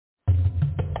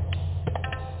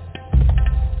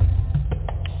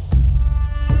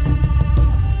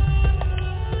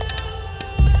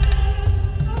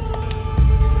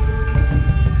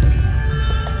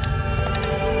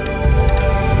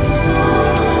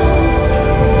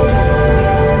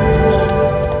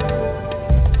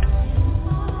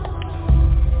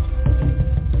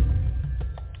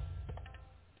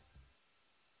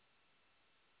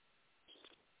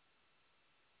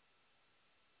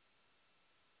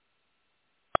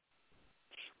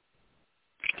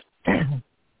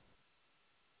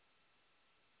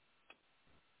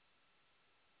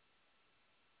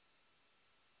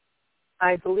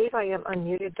I believe I am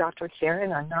unmuted, Dr.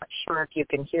 Karen. I'm not sure if you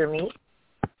can hear me.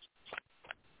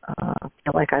 I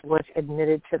feel like I was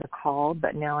admitted to the call,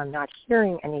 but now I'm not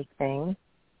hearing anything.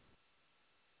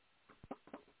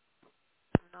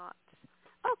 Not.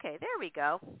 Okay, there we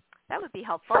go. That would be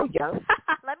helpful. There we go.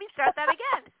 Let me start that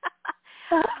again.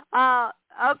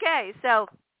 Okay, so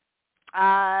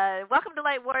welcome to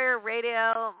Light Warrior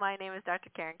Radio. My name is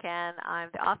Dr. Karen Kan. I'm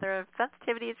the author of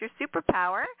Sensitivity is Your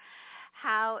Superpower,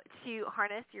 How to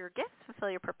Harness Your Gifts, Fulfill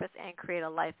Your Purpose, and Create a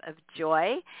Life of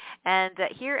Joy. And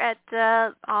here at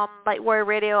Light Warrior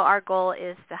Radio, our goal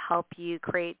is to help you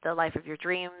create the life of your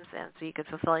dreams and so you can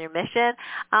fulfill your mission.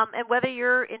 And whether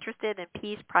you're interested in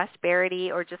peace,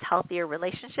 prosperity, or just healthier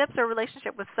relationships or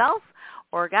relationship with self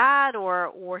or God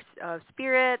or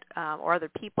spirit or other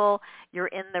people, you're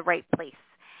in the right place.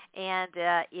 And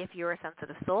if you're a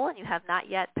sensitive soul and you have not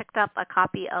yet picked up a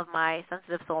copy of my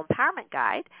Sensitive Soul Empowerment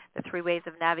Guide, The 3 Ways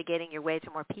of Navigating Your Way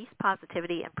to More Peace,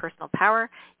 Positivity, and Personal Power,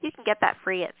 you can get that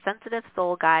free at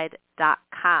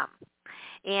sensitivesoulguide.com.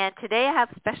 And today I have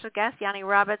special guest, Jani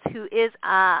Roberts, who is,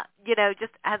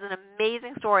 just has an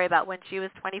amazing story about when she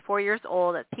was 24 years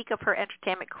old, at the peak of her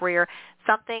entertainment career.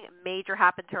 Something major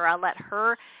happened to her. I'll let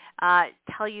her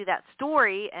tell you that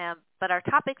story, but our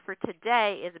topic for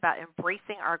today is about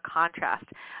embracing our contrast.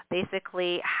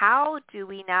 Basically, how do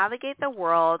we navigate the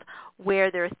world where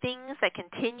there are things that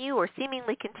continue or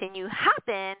seemingly continue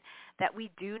happen that we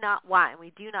do not want and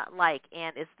we do not like,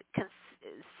 and is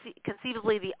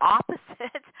conceivably the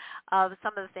opposite of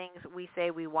some of the things we say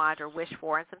we want or wish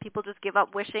for. And some people just give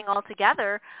up wishing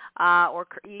altogether or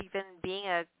even being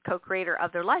a co-creator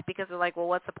of their life because they're like, well,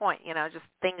 what's the point? Just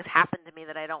things happen to me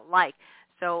that I don't like.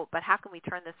 So, but how can we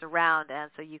turn this around and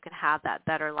so you can have that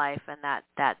better life and that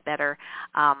better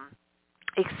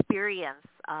experience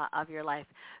of your life?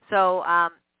 So,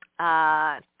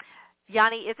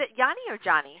 Jani, is it Jani or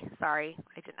Johnny? Sorry,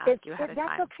 I didn't ask you ahead of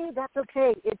time. That's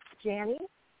okay. It's Jani.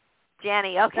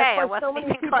 Jani, okay. That's why so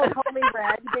many people call me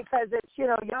Red because it's,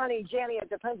 Jani, it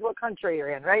depends what country you're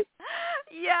in, right?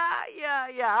 Yeah.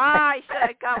 I should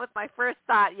have gone with my first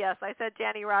thought. Yes, I said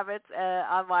Jani Roberts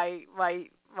on my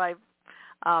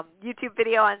YouTube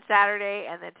video on Saturday,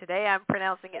 and then today I'm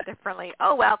pronouncing it differently.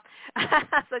 Oh, well.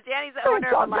 So Jani's the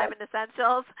owner of Alignment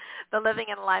Essentials, the Living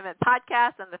in Alignment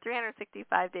podcast, and the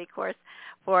 365-day course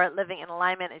for Living in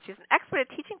Alignment. And she's an expert at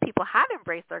teaching people how to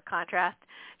embrace their contrast.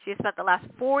 She spent the last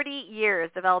 40 years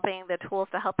developing the tools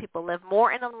to help people live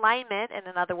more in alignment, and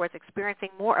in other words, experiencing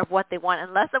more of what they want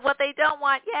and less of what they don't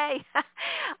want. Yay!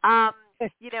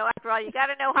 After all, you got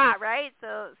to know hot, right?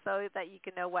 So that you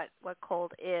can know what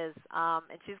cold is. And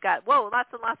she's got,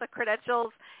 lots and lots of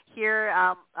credentials here.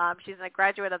 She's a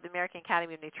graduate of the American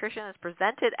Academy of Nutrition, is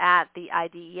presented at the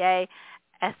IDEA,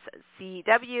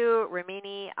 SCW,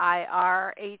 Rimini,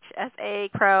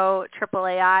 IRHSA, Pro,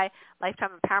 AAAI,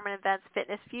 Lifetime Empowerment Events,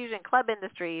 Fitness Fusion, Club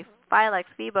Industry, Filex,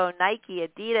 Fibo, Nike,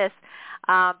 Adidas.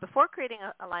 Before creating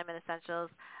Alignment Essentials,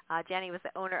 Jani was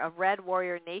the owner of Red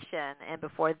Warrior Nation, and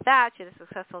before that, she had a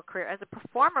successful career as a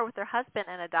performer with her husband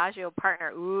and Adagio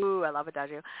partner. Ooh, I love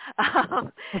Adagio.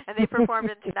 And they performed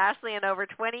internationally in over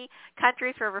 20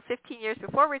 countries for over 15 years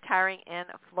before retiring in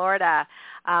Florida.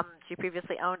 She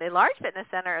previously owned a large fitness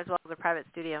center as well as a private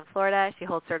studio in Florida. She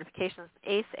holds certifications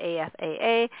ACE,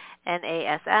 AFAA, and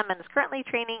ASM, and is currently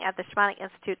training at the Shamanic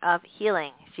Institute of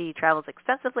Healing. She travels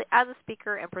extensively as a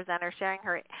speaker and presenter, sharing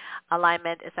her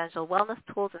alignment essential wellness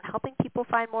tools and helping people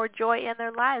find more joy in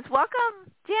their lives. Welcome,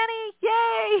 Jani.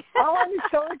 Yay! Oh, I'm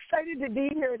so excited to be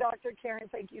here, Dr. Karen.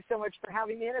 Thank you so much for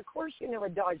having me. And, of course,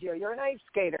 Adagio. You're an ice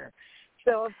skater.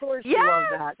 So, of course, you love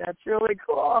that. That's really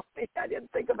cool. I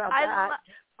didn't think about that.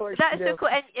 Of course that you is do. So cool.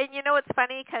 And it's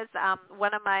funny because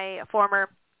one of my former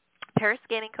pair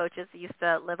skating coaches used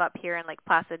to live up here in Lake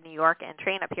Placid, New York, and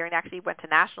train up here, and actually went to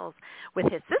nationals with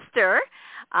his sister,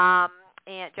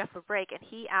 and Jeff LeBrake, and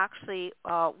he actually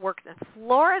works in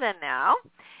Florida now.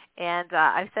 And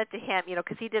I said to him,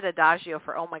 because he did Adagio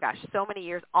for, oh my gosh, so many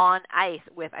years on ice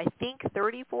with, I think,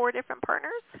 34 different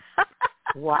partners.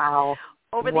 Wow.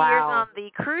 Over the years on the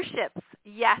cruise ships.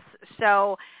 Yes.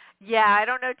 So, yeah, I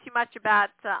don't know too much about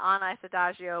on ice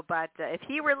Adagio, but if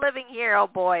he were living here, oh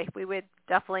boy, we would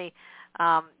definitely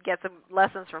get some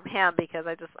lessons from him because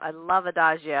I love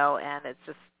Adagio, and it's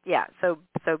just, so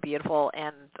beautiful.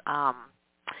 And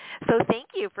so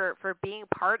thank you for being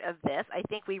part of this. I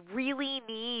think we really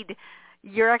need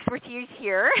your expertise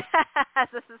here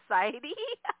as a society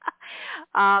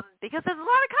because there's a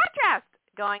lot of contrast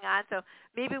going on. So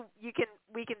maybe we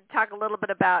can talk a little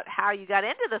bit about how you got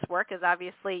into this work, because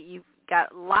obviously you've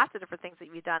got lots of different things that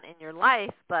you've done in your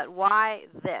life, but why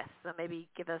this? So maybe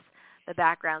give us the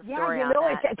background story on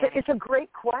that. It's a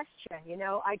great question.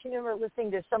 I can remember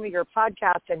listening to some of your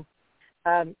podcasts and,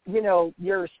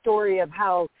 your story of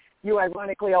how you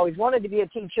ironically always wanted to be a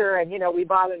teacher and, we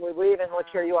bob and we weave and look,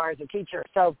 here you are as a teacher.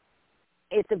 So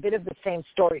it's a bit of the same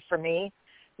story for me.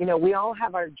 We all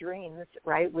have our dreams,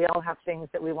 right? We all have things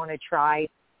that we want to try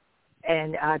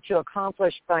and to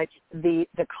accomplish, but the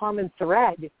common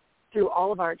thread through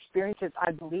all of our experiences,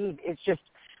 I believe, is just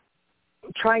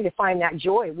trying to find that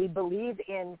joy. We believe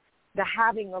in the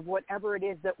having of whatever it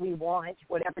is that we want,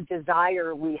 whatever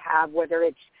desire we have, whether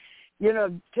it's,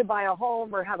 to buy a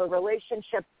home or have a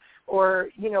relationship or,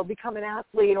 become an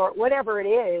athlete or whatever it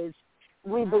is.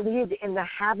 We believe in the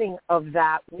having of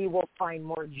that, we will find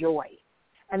more joy.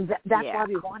 And that's why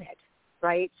we want it,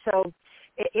 right? So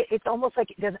it's almost like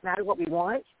it doesn't matter what we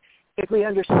want if we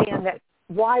understand that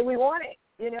why we want it,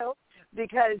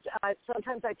 because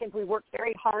sometimes I think we work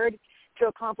very hard to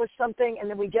accomplish something, and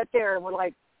then we get there and we're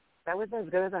like, that wasn't as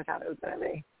good as I thought it was going to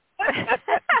be.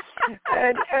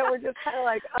 and we're just kind of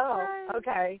like, oh,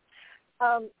 okay.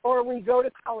 Or we go to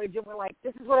college and we're like,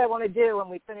 this is what I want to do, and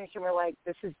we finish and we're like,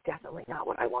 this is definitely not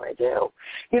what I want to do,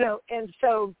 and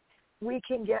so we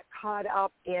can get caught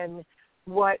up in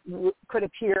what could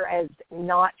appear as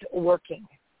not working,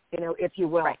 if you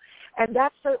will. Right. And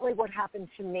that's certainly what happened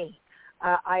to me.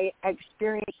 I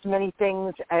experienced many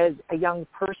things as a young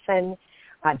person.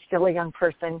 I'm still a young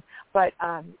person, but,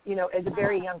 as a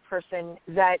very young person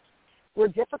that were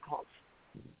difficult.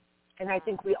 And I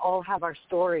think we all have our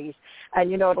stories.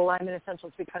 And, at Alignment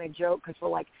Essentials, we kind of joke because we're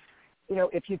like,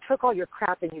 if you took all your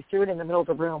crap and you threw it in the middle of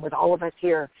the room with all of us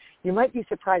here, you might be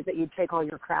surprised that you'd take all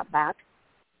your crap back,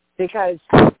 because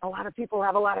a lot of people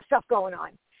have a lot of stuff going on.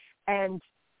 And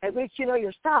at least you know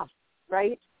your stuff,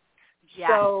 right? Yeah.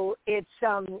 So it's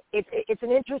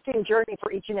an interesting journey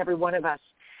for each and every one of us.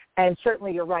 And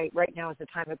certainly you're right. Right now is a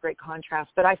time of great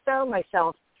contrast. But I found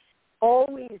myself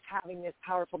always having this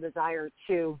powerful desire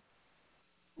to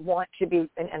want to be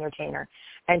an entertainer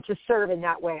and to serve in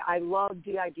that way. I loved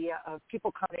the idea of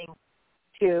people coming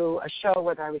to a show,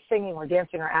 whether I was singing or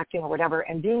dancing or acting or whatever,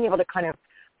 and being able to kind of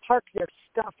park their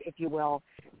stuff, if you will,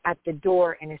 at the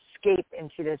door and escape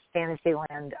into this fantasy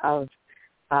land of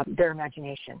their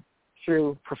imagination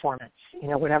through performance,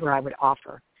 whatever I would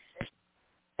offer.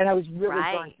 And I was really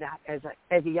drawn to that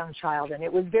as a young child, and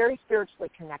it was very spiritually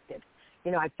connected.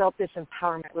 I felt this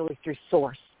empowerment really through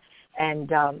source, and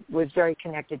was very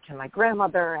connected to my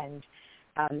grandmother, and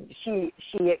she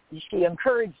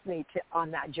encouraged me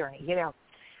on that journey,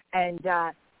 and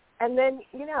then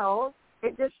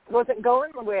it just wasn't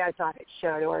going the way I thought it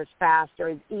should, or as fast or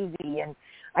as easy, and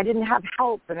I didn't have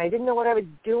help, and I didn't know what I was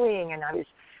doing, and I was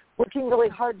working really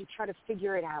hard to try to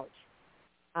figure it out.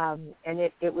 And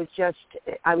it was just,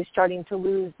 I was starting to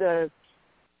lose the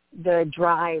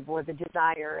drive or the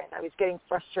desire, and I was getting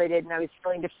frustrated, and I was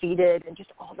feeling defeated, and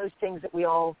just all those things that we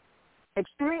all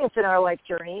experience in our life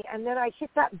journey. And then I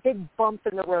hit that big bump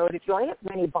in the road. If you all hit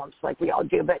many bumps like we all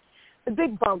do, but the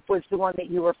big bump was the one that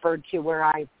you referred to, where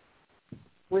I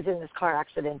was in this car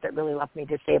accident that really left me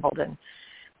disabled. And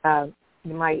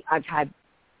I've had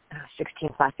 16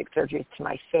 plastic surgeries to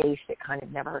my face. It kind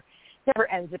of never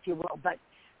ends, if you will. But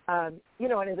and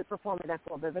as a performer, that's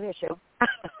a little bit of an issue.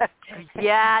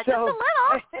 Yeah, just a little.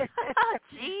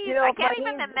 Jeez, I can't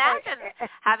even imagine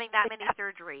having that many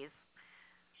surgeries.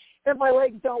 If my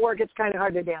legs don't work, it's kind of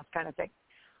hard to dance, kind of thing.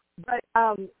 But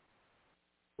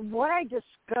what I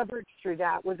discovered through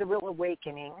that was a real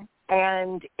awakening,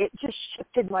 and it just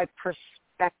shifted my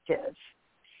perspective.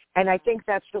 And I think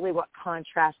that's really what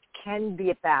contrast can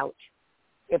be about,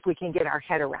 if we can get our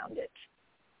head around it.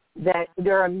 That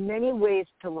there are many ways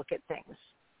to look at things,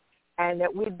 and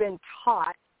that we've been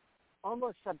taught,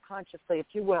 almost subconsciously, if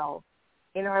you will,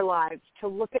 in our lives to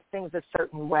look at things a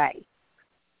certain way.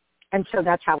 And so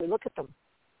that's how we look at them.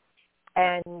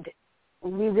 And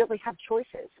we really have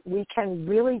choices. We can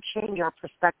really change our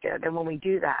perspective, and when we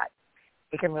do that,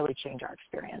 it can really change our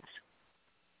experience.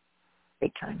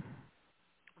 Big time.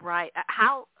 Right.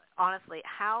 Honestly,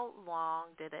 how long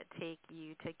did it take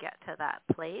you to get to that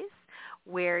place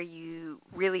where you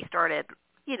really started,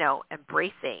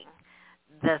 embracing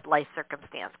the life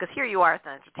circumstance? Because here you are as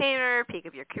an entertainer, peak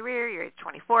of your career, you're at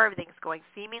 24, everything's going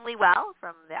seemingly well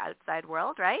from the outside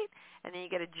world, right? And then you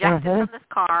get ejected from this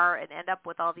car and end up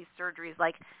with all these surgeries.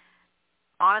 Like,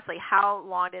 honestly, how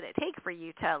long did it take for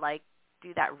you to,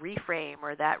 do that reframe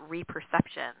or that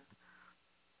reperception?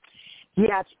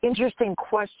 Yeah, it's an interesting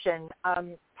question.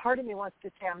 Part of me wants to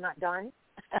say I'm not done.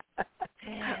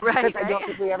 Right. Because I don't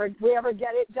think we ever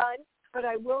get it done. But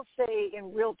I will say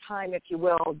in real time, if you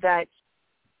will, that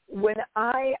when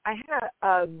I had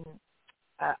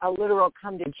a literal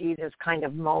come to Jesus kind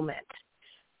of moment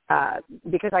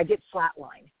because I did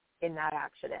flatline in that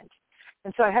accident.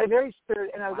 And so I had a very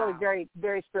and I was always very,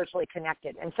 very spiritually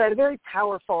connected. And so I had a very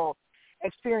powerful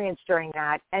experience during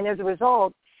that. And as a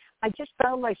result, I just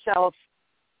found myself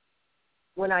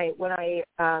when I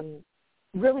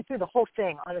really through the whole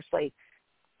thing, honestly,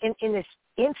 in this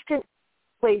instant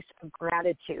place of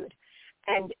gratitude.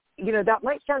 And, you know, that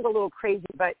might sound a little crazy,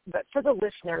 but for the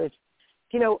listeners,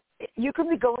 you know, you can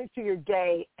be going through your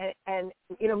day and,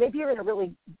 you know, maybe you're in a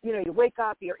really, you know, you wake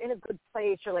up, you're in a good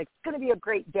place, you're like, it's going to be a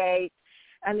great day.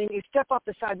 And then you step off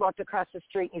the sidewalk across the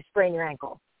street and you sprain your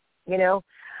ankle, you know,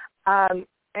 and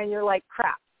you're like,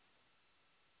 crap.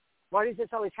 Why does this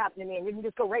always happen to me? And you can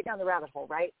just go right down the rabbit hole,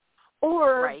 right?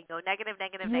 Or right, go negative.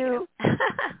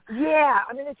 Yeah,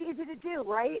 I mean, it's easy to do,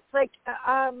 right? It's like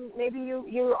maybe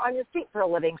you're on your feet for a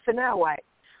living, so now what?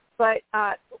 But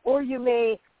or you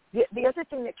may. The other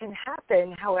thing that can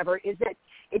happen, however, is that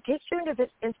it takes you into this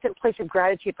instant place of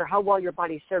gratitude for how well your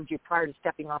body served you prior to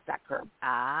stepping off that curb.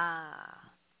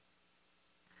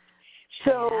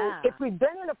 So if we've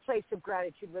been in a place of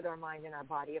gratitude with our mind and our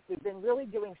body, if we've been really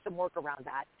doing some work around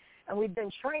that, and we've been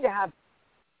trying to have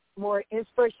more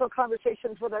inspirational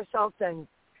conversations with ourselves and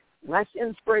less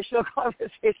inspirational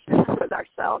conversations with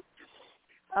ourselves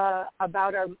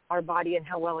about our body and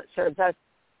how well it serves us,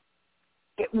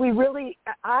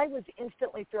 I was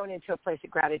instantly thrown into a place of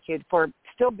gratitude for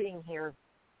still being here,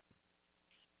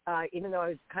 even though I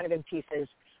was kind of in pieces,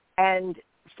 and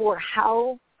for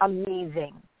how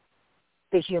amazing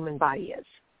the human body is.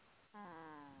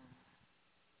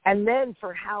 And then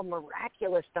for how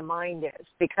miraculous the mind is,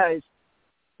 because,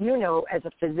 you know, as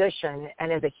a physician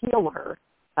and as a healer,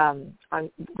 I'm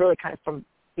really kind of from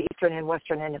the eastern and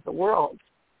western end of the world,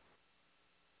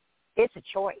 it's a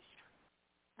choice.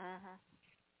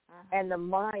 And the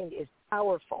mind is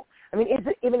powerful. I mean,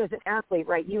 even as an athlete,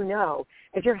 right, you know,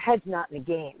 if your head's not in the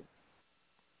game,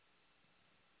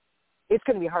 it's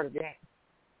going to be a harder game.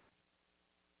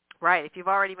 Right. If you've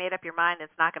already made up your mind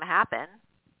it's not going to happen.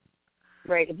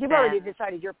 Right. If you've already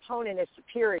decided your opponent is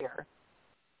superior,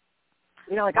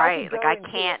 you know, like right. I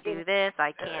can't do this,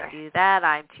 I can't do that,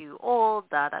 I'm too old,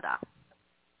 da-da-da.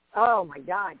 Oh, my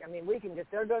God. I mean,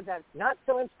 there goes that not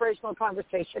so inspirational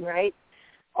conversation, right?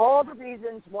 All the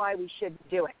reasons why we should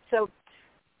do it. So,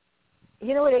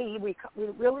 you know, at AE, we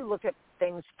really look at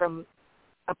things from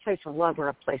a place of love or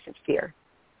a place of fear.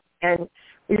 And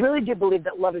we really do believe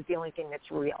that love is the only thing that's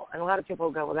real. And a lot of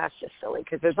people go, well, that's just silly,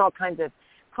 because there's all kinds of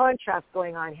contrast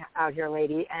going on out here,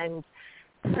 lady. And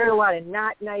there's a lot of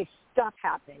not nice stuff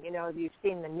happening. You know, you've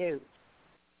seen the news.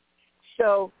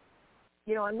 So,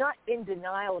 you know, I'm not in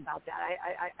denial about that.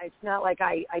 It's not like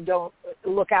I don't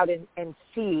look out and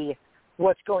see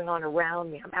what's going on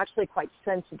around me. I'm actually quite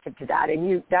sensitive to that.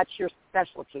 And that's your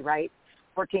specialty, right?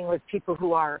 Working with people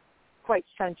who are quite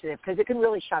sensitive, because it can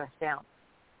really shut us down.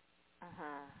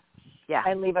 Yeah.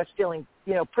 And leave us feeling,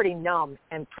 you know, pretty numb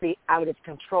and pretty out of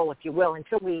control, if you will,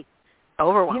 until we...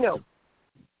 Overwhelmed. You know,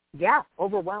 yeah,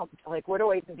 overwhelmed. Like, where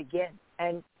do I even begin?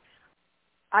 And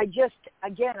I just,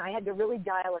 again, I had to really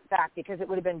dial it back, because it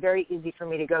would have been very easy for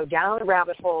me to go down a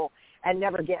rabbit hole and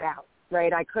never get out,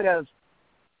 right? I could have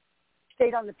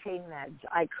stayed on the pain meds.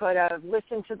 I could have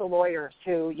listened to the lawyers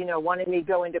who, you know, wanted me to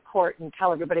go into court and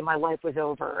tell everybody my life was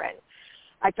over. And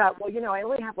I thought, well, you know, I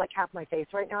only have like half my face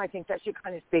right now. I think that should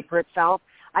kind of speak for itself.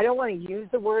 I don't want to use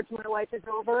the words my life is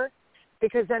over,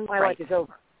 because then my life is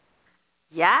over.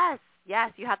 Yes,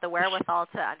 you have the wherewithal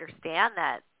to understand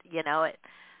that, you know,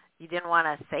 you didn't want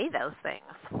to say those things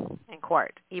in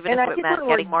court, even if it meant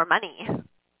getting more money.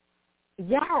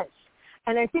 Yes,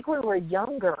 and I think when we're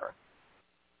younger,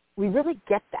 we really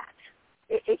get that.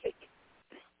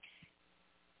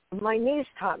 My niece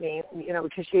taught me, you know,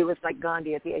 because she was like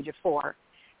Gandhi at the age of 4.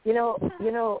 You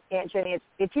know, Aunt Jenny,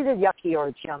 it's either yucky or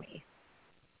it's yummy.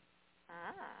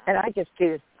 And I just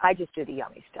do the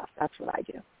yummy stuff. That's what I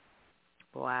do.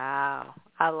 Wow,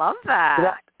 I love that. Yeah.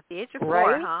 At the age of 4,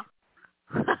 right? huh?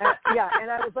 Yeah, and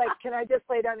I was like, can I just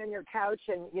lay down on your couch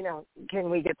and, you know, can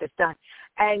we get this done?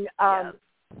 And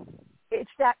it's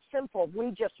that simple.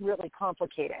 We just really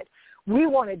complicate it. We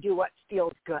want to do what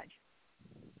feels good,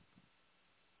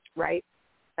 right?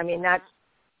 I mean, that's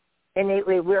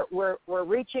innately, we're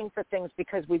reaching for things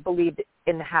because we believe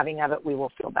in the having of it, we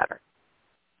will feel better.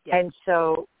 Yeah. And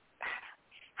so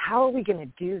how are we going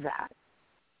to do that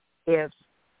if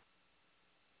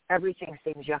everything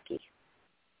seems yucky?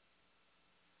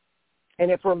 And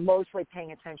if we're mostly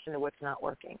paying attention to what's not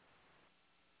working?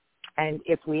 And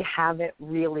if we haven't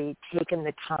really taken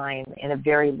the time in a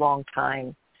very long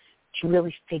time to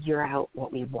really figure out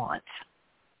what we want?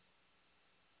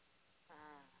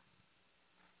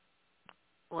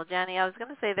 Well, Jani, I was going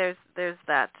to say there's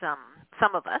that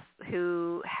some of us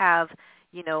who have,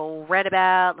 read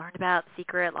about, learned about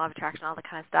secret, law of attraction, all that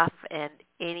kind of stuff, and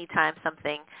anytime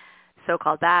something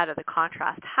so-called bad or the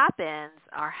contrast happens,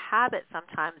 our habit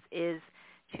sometimes is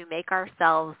to make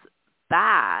ourselves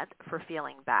bad for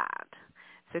feeling bad.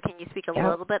 So can you speak a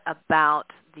little bit about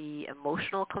the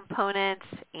emotional component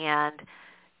and,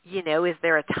 is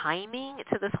there a timing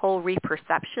to this whole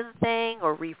reperception thing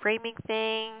or reframing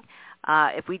thing?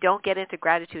 If we don't get into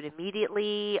gratitude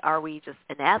immediately, are we just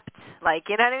inept? Like,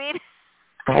 you know what I mean?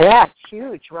 Yeah, it's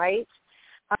huge, right?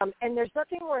 And there's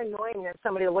nothing more annoying than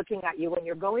somebody looking at you when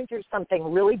you're going through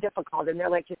something really difficult and they're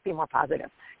like, just be more positive.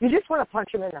 You just want to punch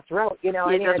them in the throat, You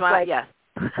I mean, just it's want, like, yeah.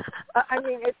 I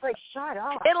mean, it's like, shut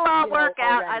up. It'll all work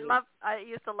out. Already. I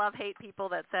used to hate people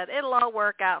that said, it'll all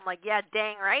work out. I'm like, yeah,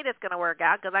 dang right it's going to work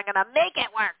out because I'm going to make it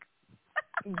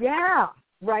work. Yeah,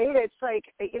 right? It's like,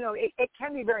 it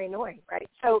can be very annoying, right?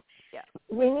 So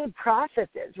we need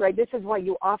processes, right? This is why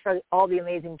you offer all the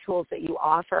amazing tools that you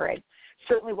offer, and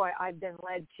certainly why I've been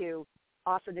led to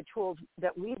offer the tools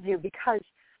that we do, because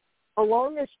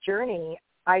along this journey,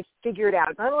 I figured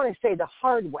out, I don't want to say the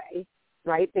hard way,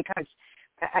 right? Because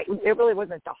it really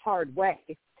wasn't the hard way,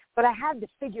 but I had to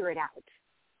figure it out.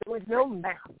 There was no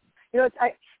math. It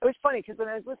was funny because when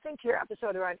I was listening to your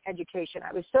episode around education,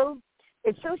 it's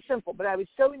so simple, but I was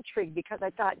so intrigued because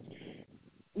I thought,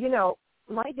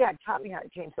 my dad taught me how to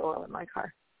change the oil in my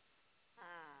car.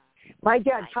 My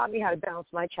dad taught me how to balance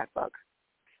my checkbook,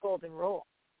 golden rule.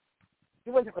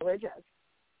 He wasn't religious.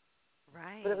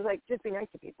 Right. But it was like, just be nice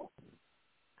to people.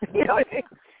 You know what I mean?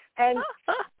 And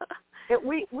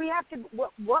we have to,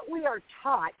 what we are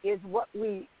taught is what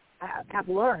we have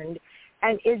learned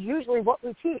and is usually what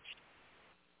we teach.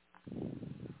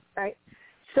 Right?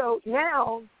 So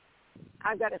now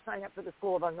I've got to sign up for the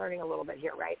School of Unlearning a little bit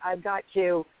here, right? I've got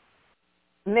to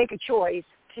make a choice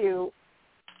to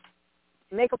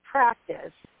make a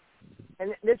practice,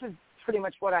 and this is pretty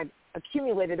much what I've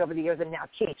accumulated over the years and now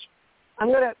teach. I'm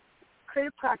going to create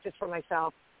a practice for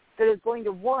myself that is going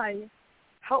to, one,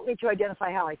 help me to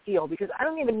identify how I feel, because I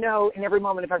don't even know in every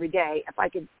moment of every day if I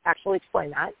could actually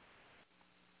explain that.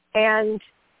 And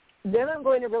then I'm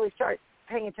going to really start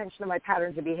paying attention to my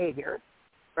patterns of behavior,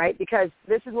 right, because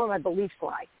this is where my beliefs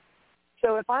lie.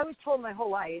 So if I was told my whole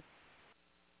life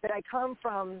that I come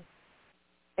from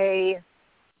a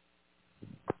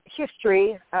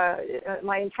history,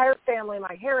 my entire family,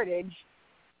 my heritage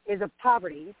is of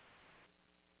poverty,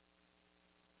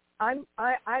 I'm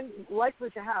likely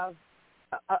to have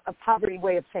a poverty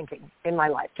way of thinking in my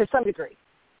life to some degree.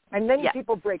 And many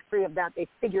people break free of that. They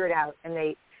figure it out, and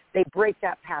they break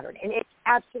that pattern. And it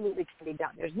absolutely can be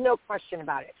done. There's no question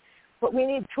about it. But we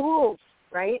need tools,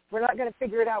 right? We're not going to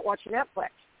figure it out watching Netflix.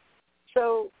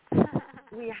 So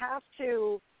we have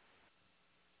to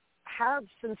have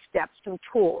some steps, some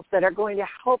tools that are going to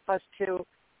help us to,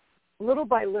 little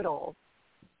by little,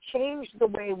 change the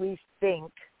way we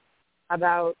think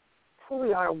about who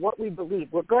we are, what we believe.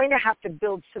 We're going to have to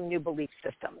build some new belief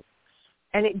systems.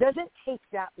 And it doesn't take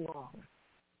that long.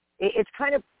 It's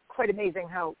kind of quite amazing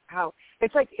how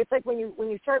it's like when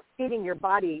you start feeding your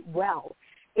body well,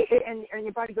 and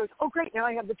your body goes, oh, great, now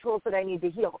I have the tools that I need to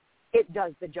heal. It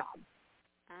does the job.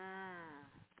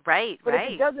 Right, but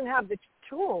if it doesn't have the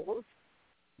tools,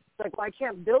 it's like, well, I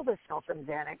can't build a cell from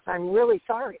Xanax. I'm really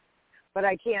sorry, but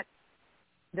I can't.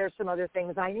 There's some other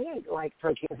things I need, like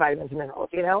proteins, vitamins, minerals,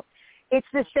 It's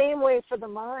the same way for the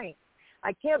mind.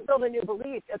 I can't build a new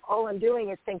belief if all I'm doing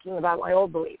is thinking about my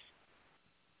old beliefs.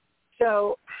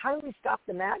 So how do we stop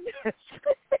the madness?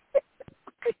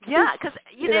 Yeah, because,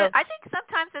 I think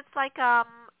sometimes it's like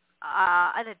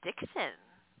an addiction.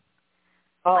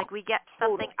 Oh, like we get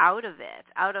something out of it,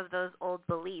 out of those old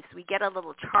beliefs. We get a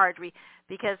little charge.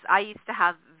 Because I used to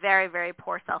have very, very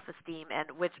poor self-esteem,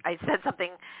 and which I said something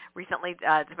recently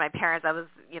to my parents. I was,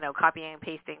 copying and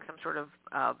pasting some sort of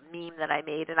meme that I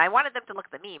made, and I wanted them to look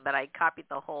at the meme, but I copied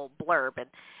the whole blurb,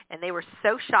 and they were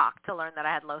so shocked to learn that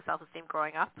I had low self-esteem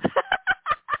growing up.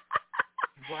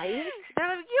 Right? They're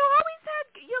like, you always had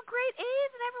great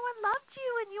A's and everyone loved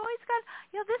you and you always got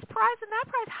this prize and that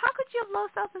prize. How could you have low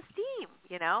self-esteem?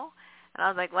 And I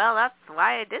was like, well, that's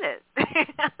why I did it.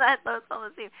 I had low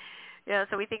self-esteem.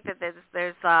 So we think that there's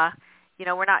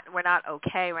we're not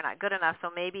okay, we're not good enough. So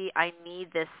maybe I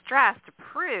need this stress to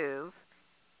prove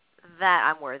that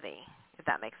I'm worthy. If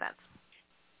that makes sense.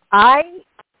 I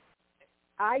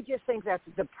just think that's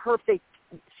the perfect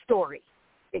story.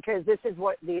 Because this is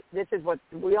what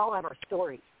we all have our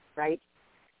stories, right?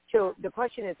 So the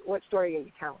question is, what story are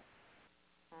you telling?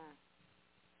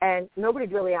 And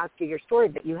nobody's really asked you your story,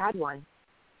 but you had one.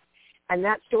 And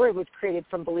that story was created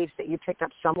from beliefs that you picked up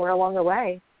somewhere along the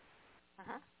way.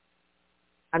 Uh-huh.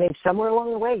 I mean, somewhere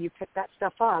along the way, you picked that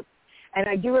stuff up. And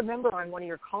I do remember on one of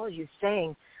your calls you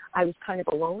saying I was kind of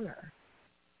a loner.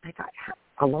 I thought,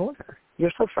 a loner?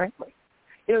 You're so friendly.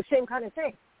 You know, same kind of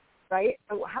thing, right?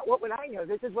 What would I know?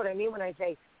 This is what I mean when I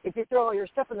say, if you throw all your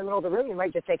stuff in the middle of the room, you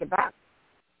might just take it back.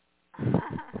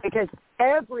 Because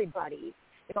everybody,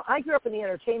 you know, I grew up in the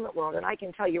entertainment world, and I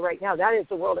can tell you right now, that is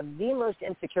the world of the most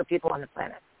insecure people on the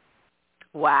planet.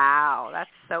 Wow, that's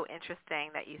so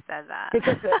interesting that you said that.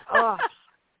 Because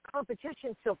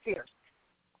competition's so fierce.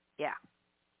 Yeah.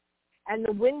 And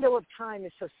the window of time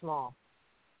is so small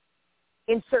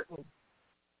in certain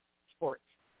sports,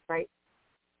 right?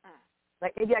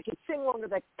 Like maybe I could sing longer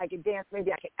than I could dance.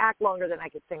 Maybe I could act longer than I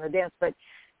could sing or dance. But,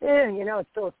 you know, it's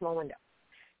still a small window.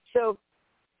 So,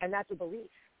 and that's a belief.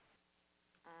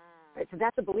 Right? So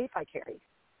that's a belief I carry.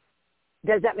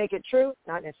 Does that make it true?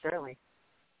 Not necessarily.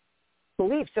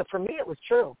 Belief. So for me, it was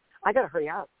true. I got to hurry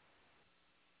up.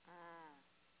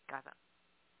 Got it.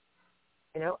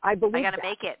 You know, I believe I got to that.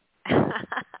 make it.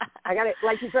 I got to,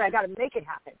 like you said, I got to make it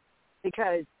happen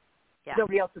because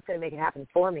nobody else is going to make it happen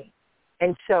for me.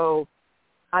 And so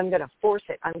I'm going to force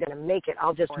it. I'm going to make it.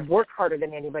 I'll just work harder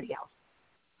than anybody else.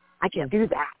 I can do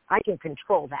that. I can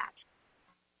control that.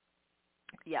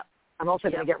 Yep. I'm also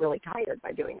going to get really tired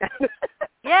by doing that.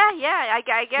 Yeah.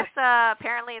 I guess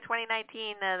apparently in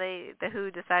 2019, the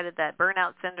WHO decided that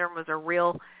burnout syndrome was a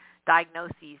real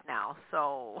diagnosis now.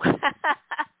 So.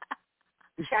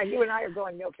 Yeah, you and I are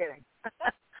going. No kidding.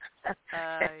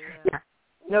 Yeah.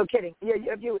 No kidding. Yeah,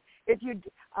 if you,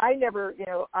 I never, you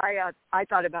know, I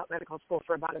thought about medical school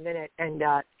for about a minute, and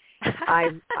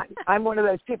I'm one of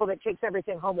those people that takes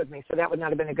everything home with me, so that would not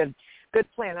have been a good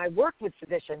plan. I work with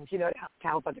physicians, you know, to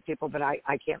help other people, but I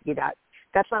can't be that.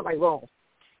 That's not my role,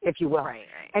 if you will. Right.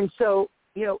 And so,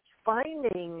 you know,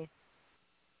 finding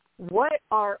what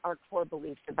are our core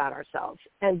beliefs about ourselves,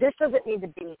 and this doesn't need to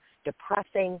be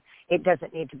depressing. It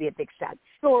doesn't need to be a big sad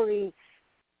story.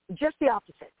 Just the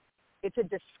opposite. It's a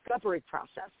discovery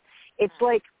process. It's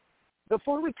like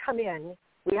before we come in,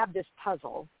 we have this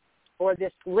puzzle or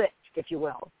this list, if you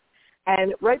will.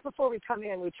 And right before we come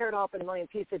in, we tear it all up in a million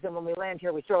pieces, and when we land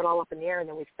here, we throw it all up in the air, and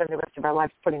then we spend the rest of our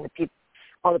lives putting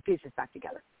all the pieces back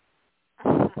together.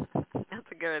 That's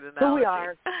a good analogy. Who we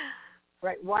are,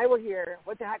 right, why we're here,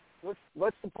 what the heck,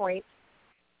 what's the point?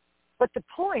 But the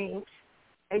point,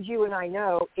 as you and I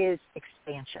know, is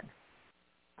expansion.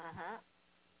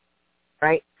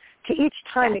 Right? To each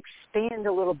time expand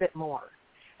a little bit more.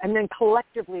 And then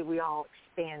collectively we all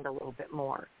expand a little bit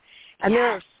more. And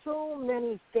there are so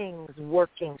many things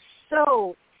working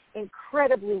so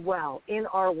incredibly well in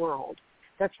our world.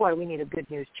 That's why we need a good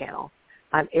news channel.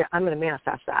 I'm going to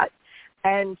manifest that.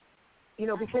 And, you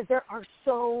know, because there are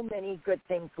so many good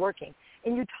things working.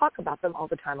 And you talk about them all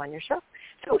the time on your show.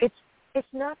 So it's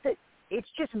not that, it's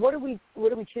just what do we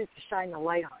choose to shine the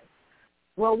light on?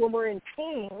 Well, when we're in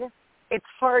pain, it's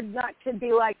hard not to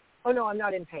be like, oh, no, I'm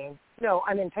not in pain. No,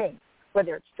 I'm in pain.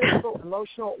 Whether it's physical,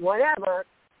 emotional, whatever,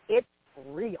 it's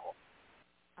real.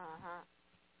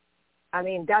 I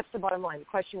mean, that's the bottom line. The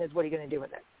question is, what are you going to do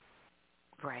with it?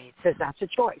 Right. Because that's a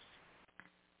choice.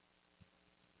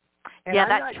 And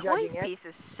that choice piece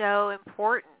is so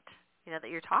important, you know, that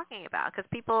you're talking about, because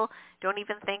people don't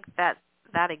even think that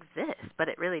exists, but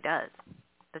it really does,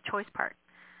 the choice part.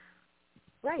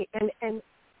 Right. And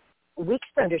we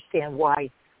can understand why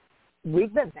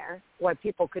we've been there, why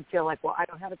people could feel like, well, I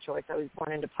don't have a choice. I was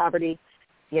born into poverty.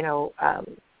 You know,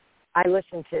 I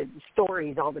listen to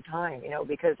stories all the time, you know,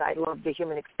 because I love the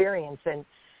human experience. And,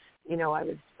 you know, I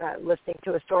was listening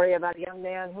to a story about a young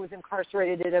man who was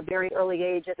incarcerated at a very early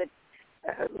age, at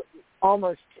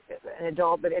almost an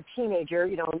adult, but a teenager,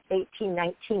 you know, 18,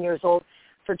 19 years old,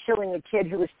 for killing a kid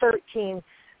who was 13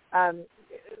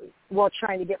 while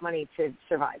trying to get money to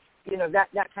survive. You know, that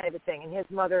kind of a thing. And his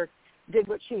mother did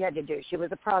what she had to do. She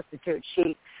was a prostitute.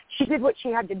 She did what she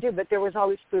had to do, but there was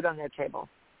always food on their table.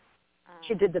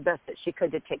 She did the best that she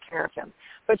could to take care of him.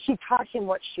 But she taught him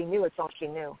what she knew. It's all she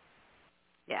knew.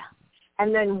 Yeah.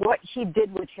 And then what he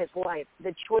did with his life,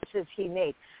 the choices he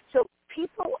made. So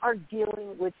people are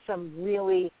dealing with some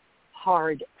really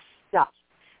hard stuff.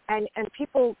 And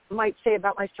people might say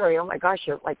about my story, oh, my gosh,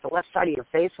 you're like the left side of your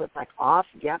face was like off.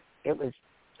 Yep, it was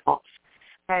off.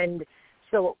 And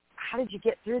so how did you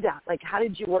get through that? Like, how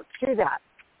did you work through that?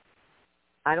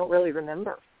 I don't really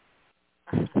remember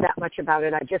that much about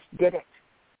it. I just did it.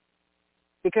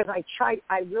 Because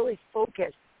I really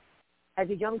focused as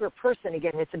a younger person.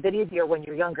 Again, it's a bit easier when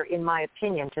you're younger, in my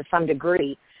opinion, to some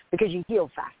degree, because you heal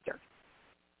faster.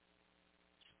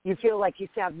 You feel like you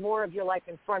have more of your life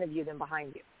in front of you than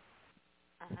behind you.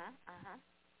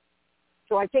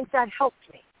 So I think that helped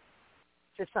me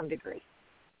to some degree,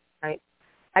 right?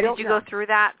 Did you go through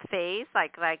that phase,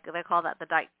 like they call that the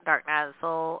dark night of the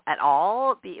soul at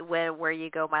all, where you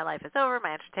go, my life is over,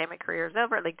 my entertainment career is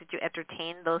over? Like, did you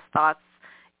entertain those thoughts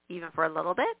even for a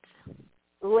little bit?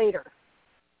 Later?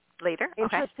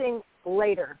 Okay.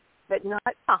 Later, but not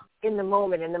in the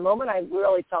moment. In the moment, I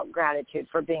really felt gratitude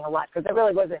for being alive because I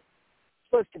really wasn't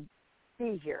supposed to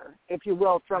be here, if you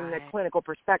will, from the clinical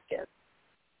perspective.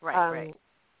 Right.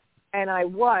 And I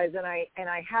was, and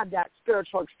I had that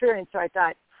spiritual experience. So I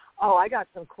thought, I got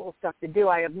some cool stuff to do.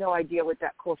 I have no idea what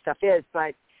that cool stuff is,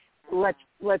 but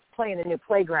let's play in a new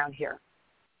playground here,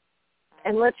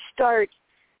 and let's start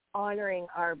honoring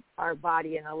our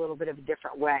body in a little bit of a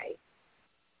different way.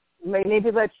 Maybe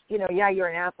let's, you're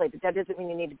an athlete, but that doesn't mean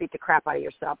you need to beat the crap out of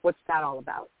yourself. What's that all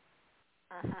about?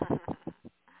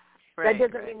 That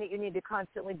doesn't mean that you need to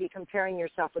constantly be comparing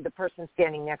yourself with the person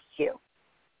standing next to you.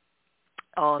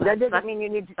 That doesn't mean you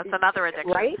need to. That's another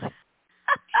addiction. Right?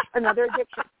 Another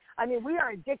addiction. I mean, we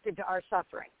are addicted to our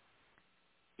suffering.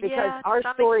 Because our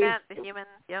stories. The human,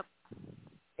 yep.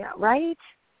 Yeah, right?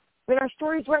 I mean, our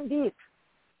stories run deep.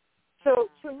 So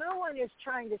no one is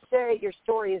trying to say your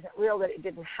story isn't real, that it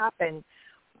didn't happen.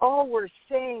 All we're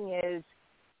saying is,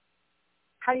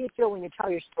 how do you feel when you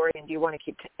tell your story, and do you want to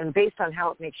keep, and based on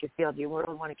how it makes you feel, do you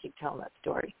really want to keep telling that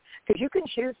story? Because you can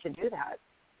choose to do that.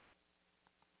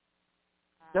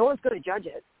 No one's going to judge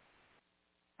it.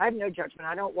 I have no judgment.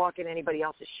 I don't walk in anybody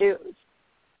else's shoes.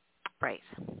 Right.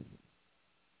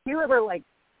 You ever,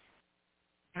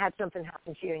 had something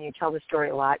happen to you and you tell the story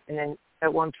a lot, and then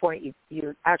at one point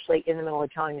you're actually in the middle of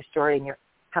telling the story and you're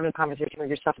having a conversation with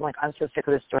yourself and I'm so sick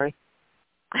of this story?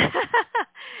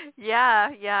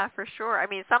 Yeah, for sure. I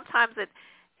mean, sometimes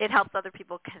it helps other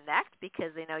people connect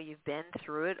because they know you've been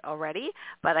through it already.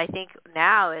 But I think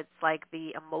now it's like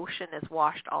the emotion is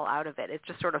washed all out of it. It's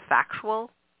just sort of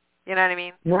factual. You know what I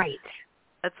mean? Right.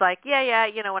 It's like, when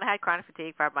I had chronic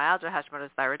fatigue, fibromyalgia, Hashimoto's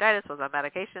thyroiditis, was on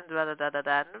medications,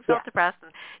 and felt depressed,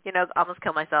 and, almost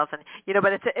killed myself. And,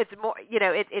 but it's more,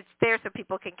 it's there so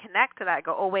people can connect to that and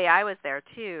go, oh, wait, I was there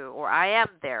too, or I am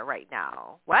there right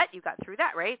now. What? You got through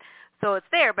that, right? So it's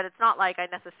there, but it's not like I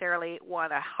necessarily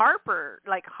want to harp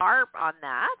on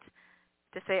that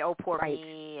to say, oh, poor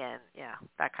me, and,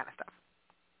 that kind of stuff.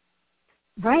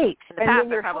 Right. In the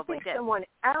past, I probably did. Someone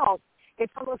else,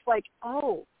 it's almost like,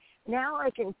 now I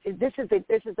can, this is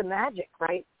the magic,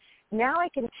 right? Now I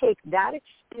can take that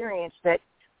experience that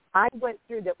I went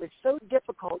through that was so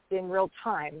difficult in real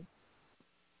time,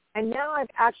 and now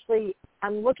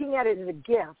I'm looking at it as a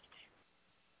gift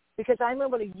because I'm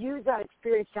able to use that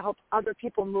experience to help other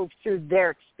people move through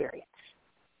their experience.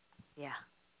 Yeah.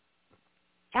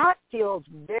 That feels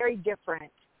very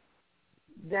different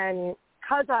than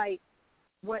because I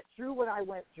went through what I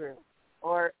went through.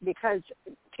 Or because,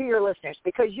 to your listeners,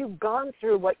 because you've gone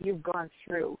through what you've gone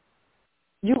through,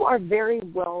 you are very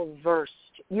well versed.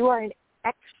 You are an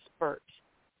expert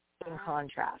in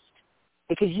contrast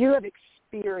because you have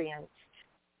experienced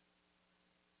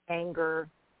anger,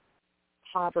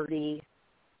 poverty,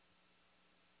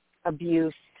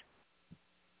 abuse,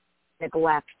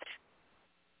 neglect,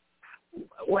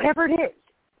 whatever it is.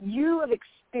 You have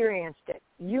experienced it.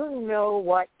 You know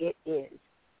what it is.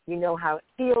 You know how it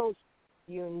feels.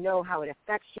 You know how it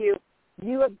affects you.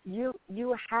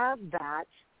 You have that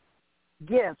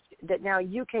gift that now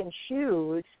you can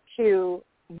choose to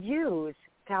use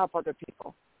to help other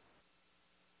people.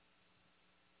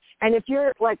 And if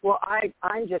you're like, well,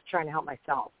 I'm just trying to help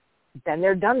myself, then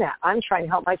they're done that. I'm trying to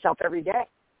help myself every day.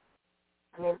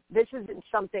 I mean, this isn't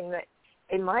something that,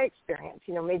 in my experience,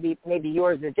 maybe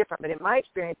yours is different, but in my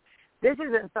experience, this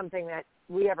isn't something that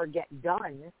we ever get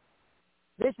done.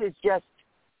 This is just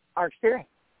our experience,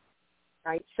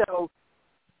 right? So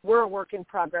we're a work in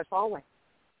progress always.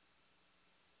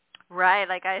 Right.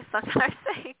 Like I sometimes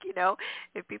think,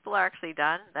 if people are actually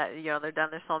done, that, they're done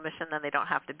their soul mission, then they don't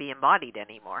have to be embodied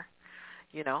anymore,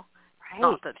 Right.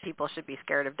 Not that people should be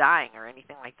scared of dying or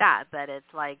anything like that, but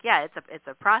it's like, it's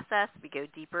a process. We go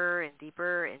deeper and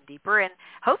deeper and deeper, and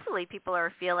hopefully people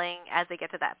are feeling, as they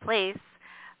get to that place,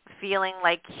 feeling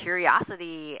like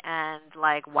curiosity and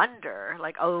like wonder,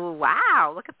 like, oh,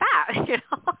 wow, look at that, Exactly.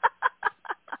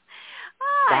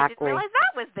 I didn't realize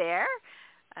that was there.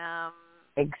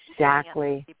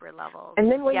 Exactly. Deeper levels.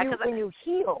 And then when you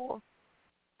heal,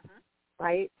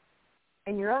 right,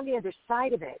 and you're on the other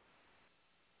side of it,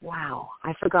 wow,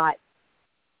 I forgot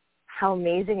how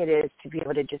amazing it is to be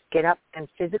able to just get up and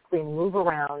physically move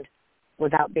around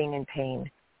without being in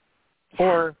pain.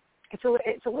 Or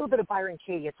it's a little bit of Byron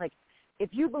Katie. It's like, if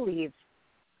you believe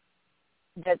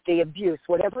that the abuse,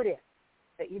 whatever it is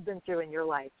that you've been through in your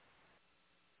life,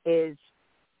 is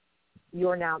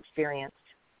you're now experienced,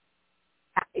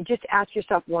 just ask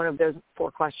yourself one of those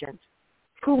 4 questions.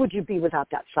 Who would you be without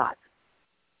that thought?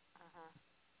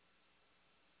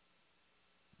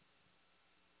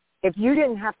 If you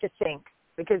didn't have to think,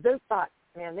 because those thoughts,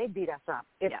 man, they beat us up.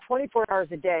 If 24 hours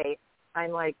a day,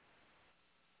 I'm like,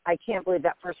 I can't believe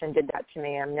that person did that to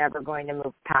me. I'm never going to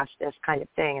move past this kind of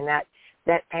thing. And that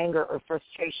anger or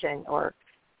frustration or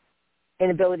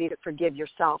inability to forgive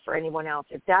yourself or anyone else,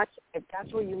 if that's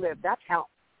where you live, that's hell.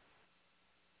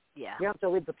 Yeah. You have to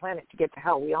leave the planet to get to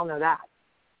hell. We all know that.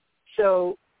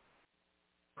 So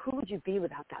who would you be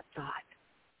without that thought?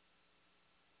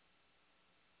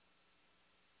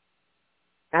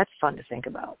 That's fun to think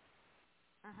about.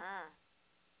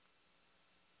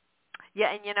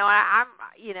 Yeah, and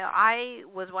I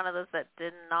was one of those that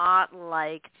did not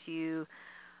like to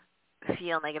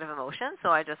feel negative emotions, so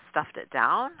I just stuffed it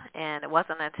down. And it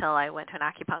wasn't until I went to an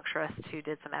acupuncturist who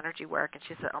did some energy work, and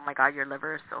she said, "Oh my God, your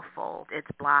liver is so full; it's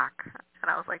black."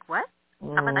 And I was like, "What?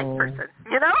 I'm a nice person,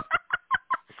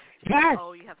 Yes.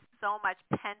 Oh, you have so much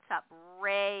pent up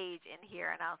rage in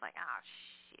here, and I was like, "Oh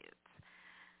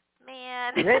shoot,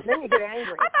 man." Then you get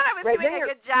angry. I thought I was doing a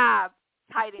good job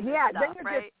hiding this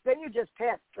stuff, then you're just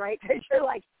pissed, right? Because you're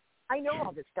like, I know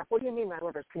all this stuff. What do you mean my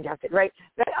liver's congested, right?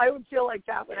 That I would feel like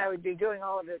that when I would be doing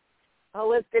all of this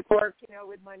holistic work,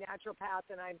 with my naturopath,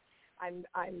 and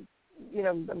I'm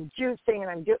juicing, and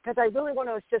I'm doing, because I really want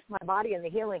to assist my body in the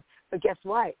healing. But guess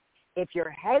what? If your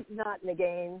head's not in the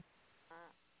game,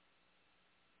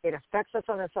 it affects us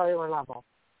on a cellular level.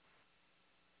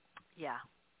 Yeah.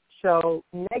 So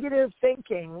negative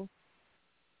thinking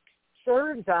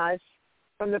serves us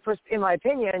in my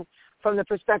opinion, from the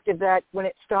perspective that when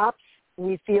it stops,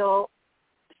 we feel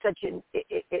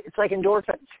it's like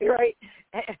endorphins, right?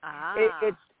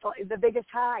 It's the biggest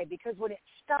high, because when it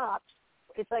stops,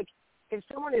 it's like if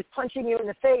someone is punching you in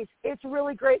the face, it's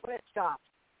really great when it stops.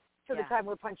 To the time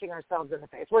we're punching ourselves in the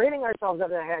face. We're hitting ourselves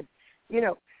over the head,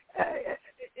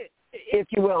 if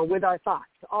you will, with our thoughts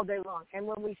all day long. And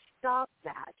when we stop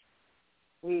that,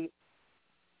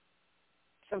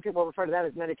 some people refer to that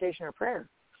as meditation or prayer,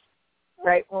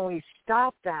 right? When we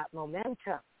stop that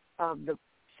momentum of the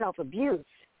self-abuse,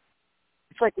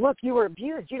 it's like, look, you were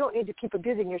abused. You don't need to keep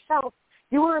abusing yourself.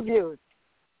 You were abused.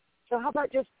 So how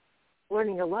about just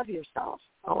learning to love yourself?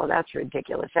 Oh, well, that's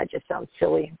ridiculous. That just sounds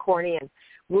silly and corny and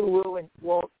woo-woo. And,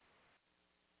 well,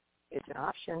 it's an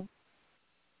option.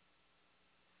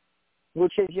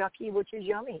 Which is yucky, which is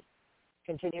yummy.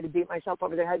 Continue to beat myself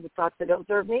over the head with thoughts that don't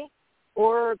serve me,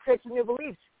 or create some new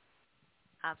beliefs.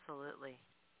 Absolutely.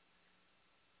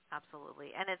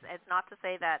 And it's not to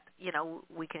say that,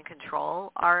 we can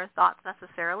control our thoughts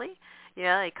necessarily.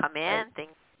 They come in,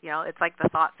 things, it's like the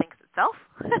thought thinks itself.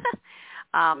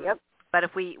 Yep. But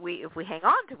if we hang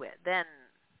on to it, then,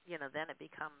 then it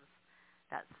becomes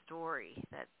that story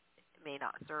that may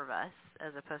not serve us,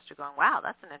 as opposed to going, wow,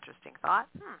 that's an interesting thought.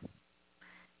 Do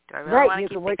I really want to keep thinking that? Right, you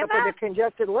can wake up with a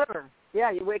congested liver.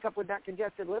 Yeah, you wake up with that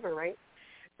congested liver, right?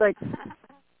 It's like,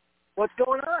 what's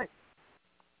going on?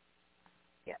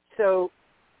 Yeah, so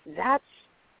that's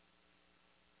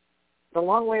the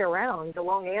long way around. The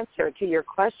long answer to your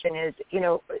question is,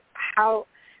 how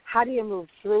do you move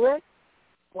through it?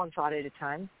 One thought at a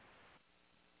time.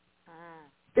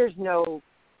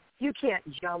 You can't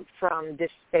jump from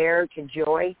despair to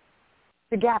joy.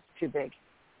 The gap's too big.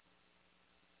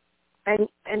 And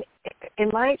in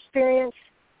my experience,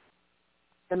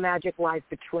 the magic lies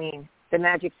between. The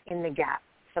magic's in the gap.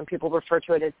 Some people refer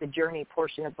to it as the journey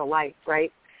portion of the life,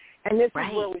 right? And this is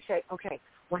where we say, okay,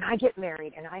 when I get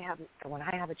married and when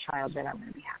I have a child, then I'm going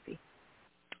to be happy.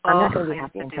 I'm not going to be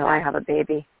happy until I have a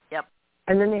baby. Yep.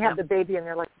 And then they have the baby, and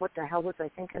they're like, what the hell was I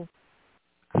thinking?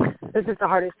 This is the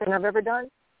hardest thing I've ever done.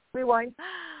 Rewind.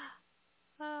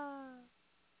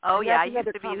 Oh, yeah, I used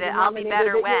to be the I'll be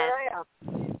better when.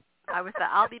 I was the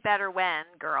I'll be better when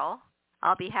girl.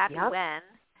 I'll be happy when.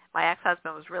 My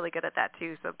ex-husband was really good at that,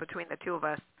 too. So between the two of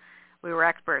us, we were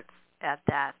experts at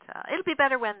that. It'll be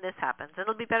better when this happens.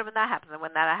 It'll be better when that happens. And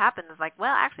when that happens, it's like,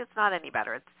 well, actually, it's not any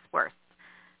better. It's worse.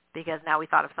 Because now we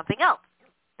thought of something else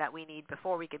that we need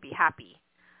before we could be happy.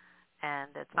 And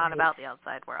it's not about the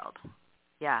outside world.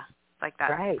 Yeah. It's like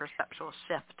that perceptual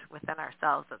shift within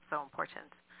ourselves that's so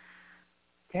important.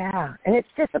 Yeah. And it's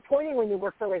disappointing when you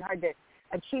work really hard to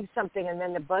achieve something and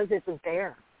then the buzz isn't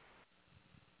there.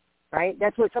 Right?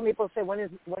 That's what some people say, when is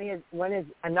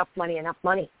enough money enough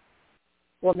money?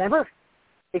 Well, never,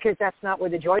 because that's not where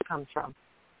the joy comes from.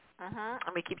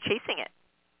 And we keep chasing it.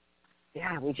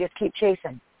 Yeah, we just keep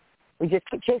chasing. We just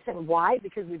keep chasing. Why?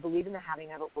 Because we believe in the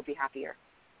having of it, we'll be happier.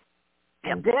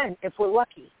 Yep. And then, if we're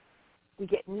lucky, we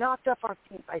get knocked off our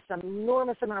feet by some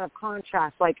enormous amount of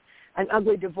contrast, like an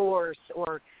ugly divorce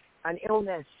or an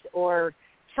illness or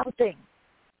something,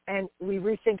 and we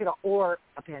rethink it, or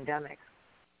a pandemic.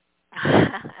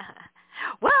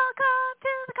 Welcome to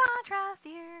the contrast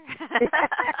year.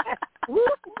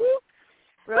 Whoop, whoop.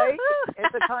 Right?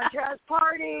 It's a contrast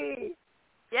party.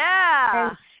 Yeah.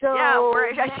 And so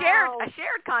we're a now,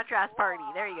 shared contrast party.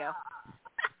 There you go.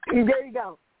 There you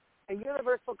go. A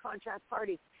universal contrast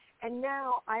party. And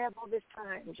now I have all this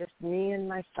time, just me and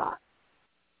my thoughts.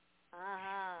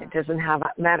 Uh-huh. It doesn't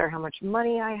matter how much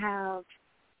money I have.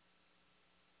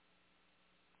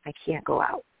 I can't go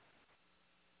out.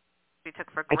 We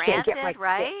took for I can't granted, get my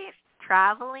right? fix.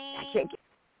 Traveling. I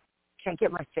can't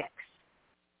get my fix.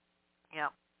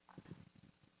 Yep.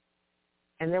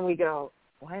 And then we go,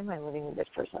 why am I living with this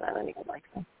person? I don't even like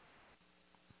them.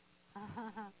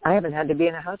 I haven't had to be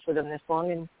in a house with them this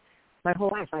long in my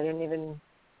whole life. I didn't even,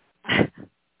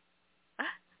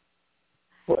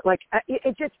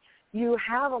 it just, you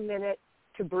have a minute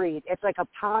to breathe. It's like a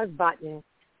pause button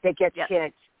that gets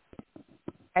hit.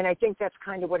 And I think that's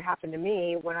kind of what happened to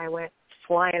me when I went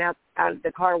flying up out of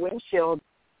the car windshield,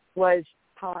 was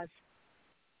pause.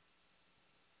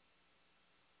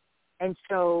 And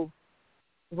so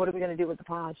what are we going to do with the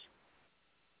pause?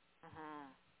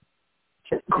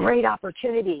 It's a great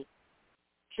opportunity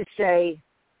to say,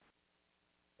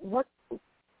 what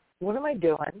am I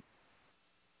doing?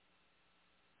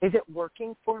 Is it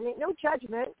working for me? No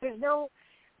judgment. There's no,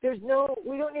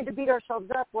 we don't need to beat ourselves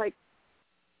up like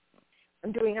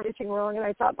I'm doing everything wrong and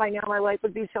I thought by now my life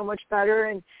would be so much better.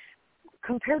 And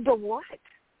compared to what?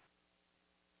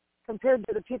 Compared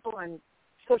to the people on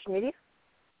social media?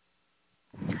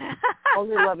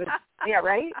 Only love is, yeah,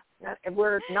 right?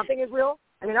 Where nothing is real.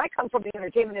 I mean, I come from the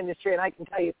entertainment industry, and I can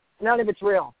tell you, none of it's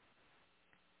real.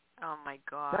 Oh, my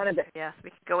God. None of it. Yes, we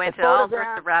could go into all sorts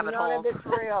of rabbit holes. None of it's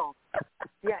real.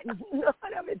 Yeah,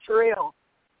 none of it's real.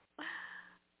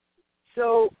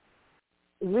 So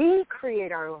we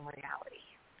create our own reality.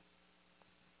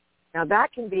 Now,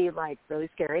 that can be, like, really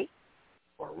scary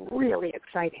or really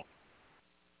exciting.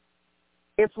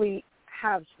 If we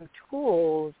have some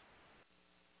tools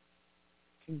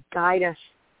to guide us,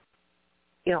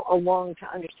 along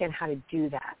to understand how to do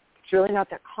that. It's really not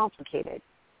that complicated.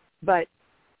 But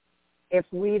if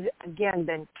we've, again,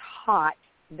 been taught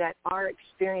that our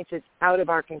experience is out of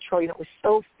our control, it was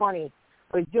so funny.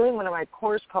 I was doing one of my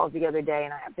course calls the other day,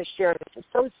 and I have to share this. It's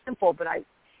so simple, but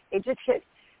it just hit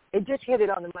it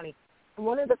on the money. And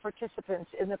one of the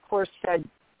participants in the course said,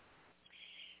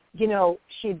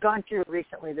 she'd gone through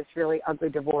recently this really ugly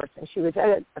divorce, and she was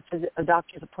at a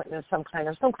doctor's appointment of some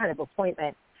kind of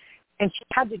appointment, and she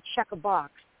had to check a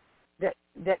box that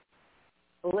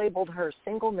labeled her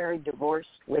single, married, divorced,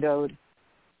 widowed,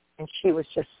 and she's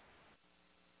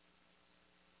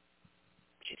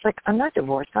like, I'm not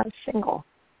divorced, I'm single.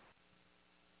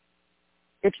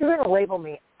 If you're going to label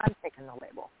me, I'm taking the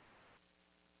label.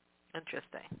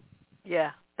 Interesting.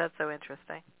 Yeah, that's so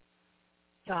interesting.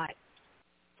 God,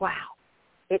 wow.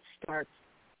 It starts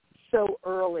so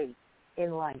early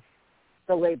in life,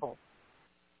 the label.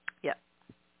 Yep.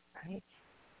 Right?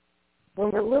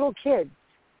 When we're little kids,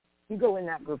 you go in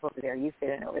that group over there, you fit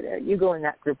in over there. You go in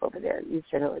that group over there, you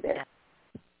sit over there.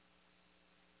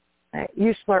 Right?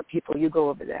 You smart people, you go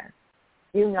over there.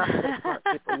 You not so smart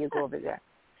people, you go over there.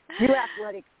 You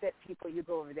athletic fit people, you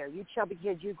go over there. You chubby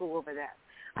kids, you go over there.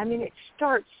 I mean, it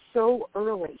starts so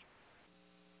early.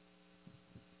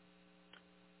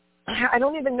 I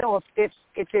don't even know if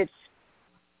it's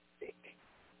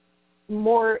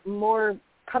more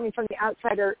coming from the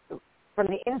outside or from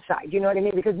the inside. You know what I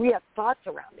mean? Because we have thoughts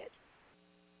around it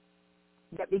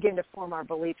that begin to form our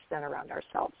beliefs then around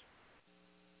ourselves.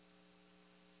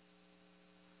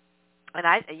 And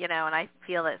I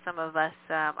feel that some of us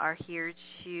are here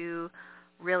to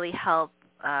really help,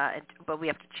 but we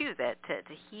have to choose it to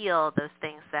heal those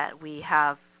things that we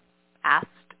have asked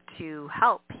to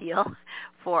help heal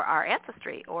for our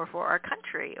ancestry or for our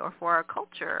country or for our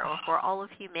culture or for all of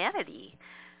humanity.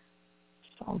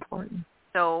 So important.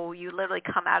 So you literally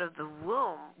come out of the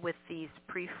womb with these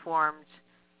preformed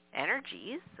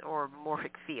energies or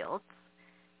morphic fields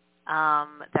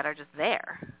that are just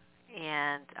there.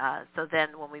 And so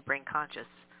then when we bring conscious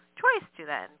choice to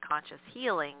that and conscious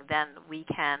healing, then we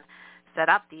can set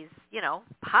up these,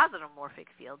 positive morphic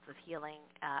fields of healing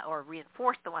or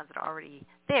reinforce the ones that are already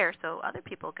there so other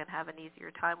people can have an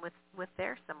easier time with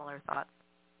their similar thoughts.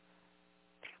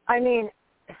 I mean,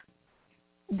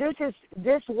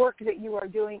 this work that you are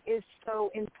doing is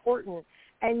so important,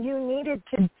 and you needed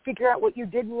to figure out what you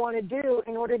didn't want to do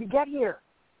in order to get here.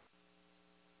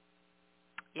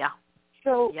 Yeah.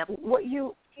 So what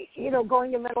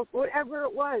going to medical, whatever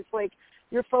it was, like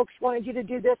your folks wanted you to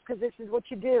do this because this is what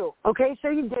you do. Okay, so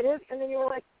you did it, and then you were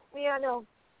like, yeah, no.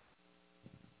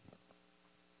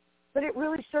 But it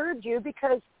really served you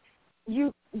because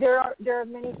there are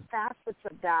many facets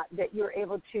of that you're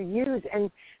able to use,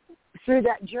 and through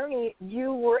that journey,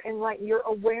 you were enlightened. Your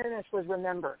awareness was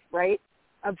remembered, right,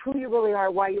 of who you really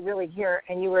are, why you're really here,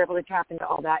 and you were able to tap into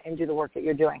all that and do the work that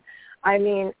you're doing. I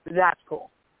mean, that's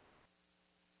cool.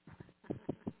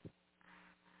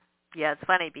 Yeah, it's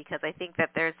funny because I think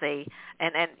that there's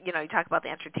and you talk about the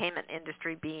entertainment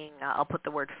industry being, I'll put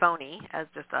the word phony as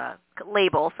just a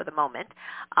label for the moment,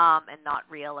 and not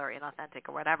real or inauthentic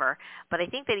or whatever. But I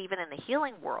think that even in the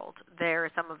healing world, there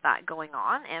is some of that going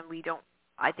on, and we don't,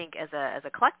 I think as a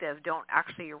collective, don't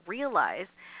actually realize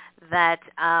that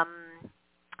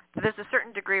there's a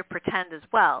certain degree of pretend as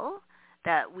well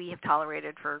that we have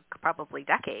tolerated for probably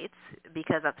decades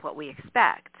because that's what we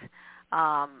expect.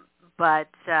 But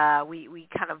we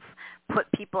kind of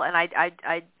put people, and I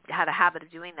had a habit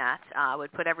of doing that. I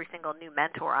would put every single new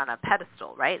mentor on a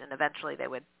pedestal, right? And eventually they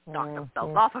would knock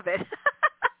themselves off of it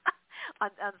on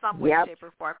some way, shape,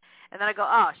 or form. And then I go,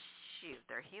 oh, shoot,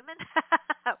 they're human?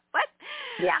 What?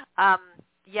 Yeah.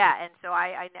 Yeah, and so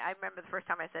I remember the first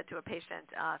time I said to a patient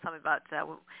something about,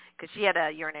 because she had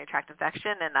a urinary tract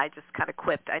infection, and I just kind of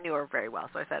quipped. I knew her very well,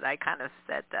 so I kind of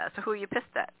said, so who are you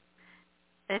pissed at?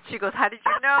 And she goes, how did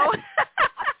you know?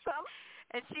 Awesome.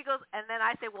 And she goes, and then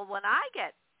I say, well, when I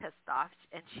get pissed off,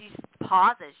 and she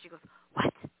pauses, she goes,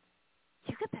 what?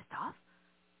 You get pissed off?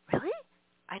 Really?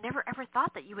 I never ever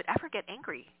thought that you would ever get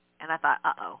angry. And I thought,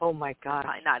 uh-oh. Oh, my God.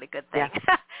 Probably not a good thing.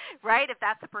 Yeah. Right? If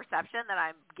that's the perception that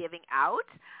I'm giving out,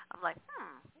 I'm like,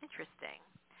 interesting.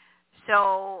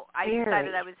 So I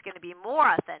decided I was going to be more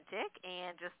authentic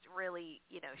and just really,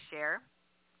 share.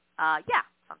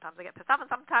 Sometimes I get pissed off, and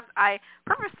sometimes I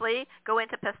purposely go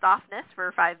into pissed offness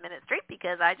for 5 minutes straight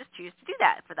because I just choose to do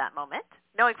that for that moment,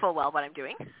 knowing full well what I'm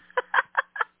doing.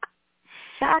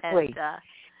 Exactly. And,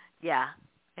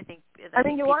 I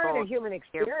think you are in a human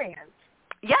experience.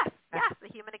 Yes, the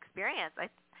human experience.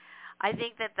 I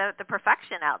think that the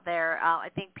perfection out there, I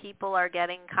think people are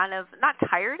getting kind of not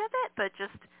tired of it, but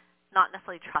just not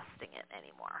necessarily trusting it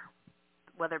anymore,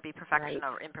 whether it be perfection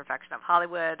or imperfection of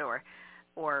Hollywood or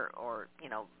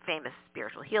famous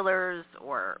spiritual healers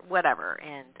or whatever.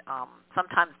 And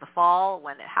sometimes the fall,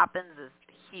 when it happens, is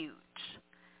huge.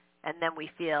 And then we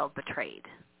feel betrayed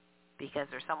because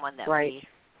there's someone that we,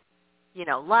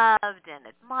 loved and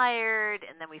admired,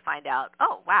 and then we find out,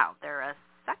 oh, wow, they're a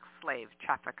sex slave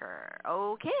trafficker.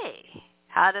 Okay.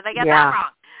 How did I get that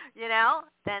wrong? Then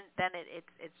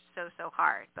it's so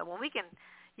hard. But when we can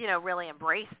really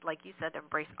embrace, like you said,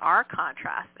 embrace our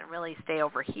contrast and really stay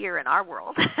over here in our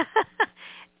world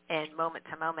and moment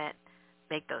to moment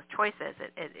make those choices,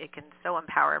 it can so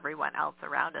empower everyone else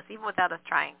around us, even without us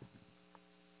trying.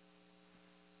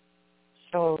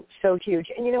 So huge.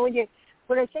 And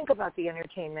when I think about the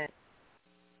entertainment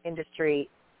industry,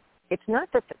 it's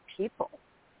not that the people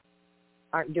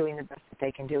aren't doing the best that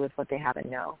they can do with what they have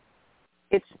and know.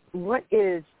 It's what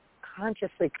is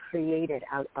consciously created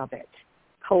out of it,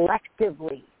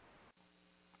 collectively.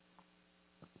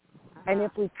 And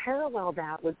if we parallel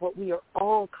that with what we are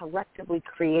all collectively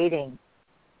creating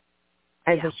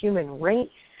as a human race,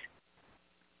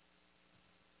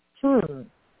 I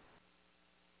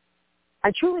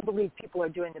truly believe people are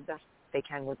doing the best they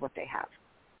can with what they have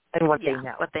and what they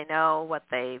know. What they know, what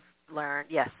they've learned,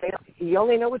 yes. You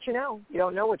only know what you know. You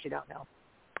don't know what you don't know.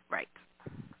 Right.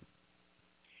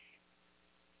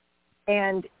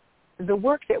 And the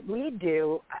work that we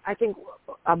do, I think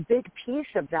a big piece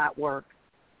of that work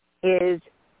is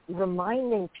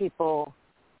reminding people,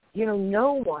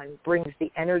 no one brings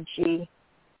the energy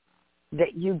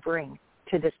that you bring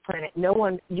to this planet. No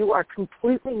one, you are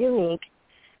completely unique.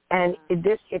 And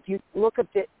if you look at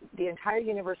the entire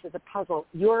universe as a puzzle,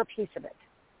 you're a piece of it.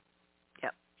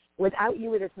 Yep. Without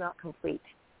you, it is not complete.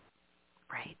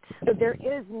 Right. So there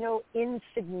is no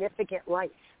insignificant life.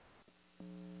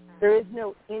 There is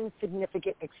no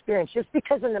insignificant experience. Just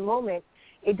because in the moment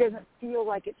it doesn't feel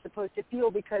like it's supposed to feel,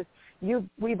 because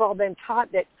we've all been taught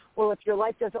that, well, if your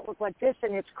life doesn't look like this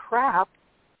and it's crap,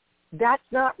 that's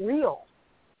not real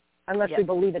unless we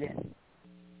believe it is.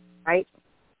 Right?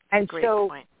 And Great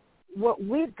point. What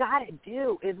we've got to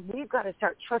do is we've got to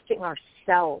start trusting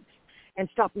ourselves and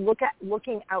stop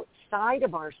looking outside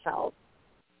of ourselves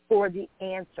for the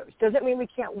answers. Doesn't mean we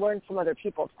can't learn from other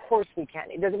people. Of course we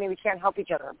can. It doesn't mean we can't help each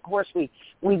other. Of course we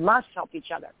must help each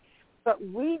other. But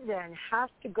we then have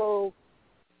to go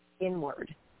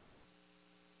inward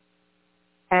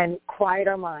and quiet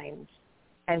our minds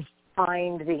and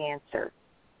find the answer.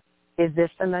 Is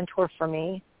this the mentor for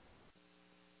me?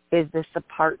 Is this the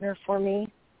partner for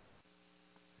me?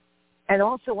 And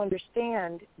also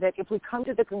understand that if we come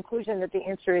to the conclusion that the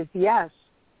answer is yes,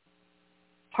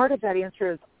 part of that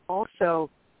answer is also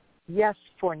yes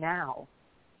for now.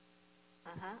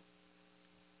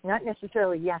 Not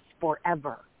necessarily yes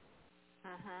forever.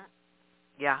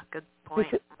 Yeah, good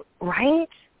point. Right?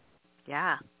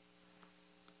 Yeah.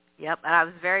 Yep, and I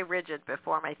was very rigid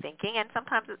before my thinking, and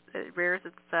sometimes it rears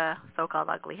its so-called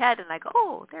ugly head, and I go,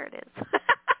 oh, there it is.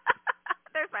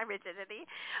 There's my rigidity.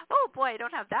 Oh, boy, I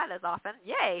don't have that as often.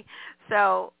 Yay.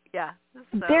 So, yeah. So,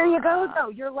 there you go, though.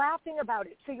 You're laughing about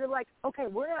it. So you're like, okay,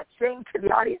 we're not saying to the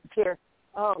audience here,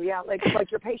 oh, yeah, like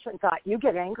your patient thought, you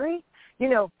get angry? You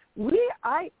know,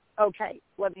 okay,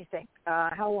 let me think.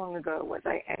 How long ago was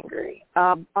I angry?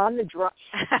 On the drug.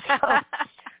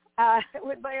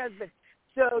 With my husband.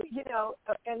 So, you know,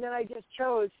 and then I just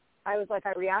chose, I was like,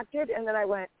 I reacted, and then I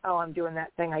went, oh, I'm doing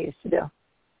that thing I used to do.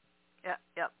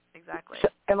 Yep, exactly. So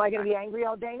am I going to be angry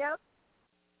all day now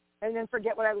and then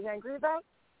forget what I was angry about?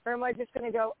 Or am I just going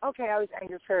to go, okay, I was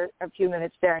angry for a few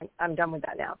minutes there, and I'm done with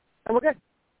that now, and we're good?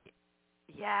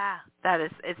 Yeah,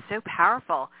 it's so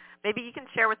powerful. Maybe you can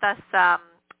share with us, a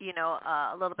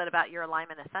little bit about your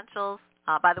alignment essentials.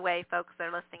 By the way, folks that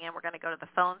are listening in, we're going to go to the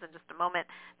phones in just a moment.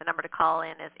 The number to call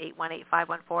in is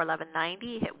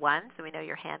 818-514-1190. Hit 1 so we know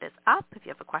your hand is up if you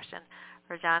have a question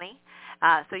for Jani.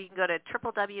 So you can go to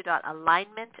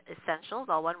www.alignmentessentials,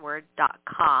 all one word,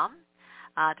 .com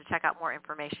to check out more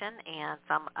information and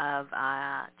some of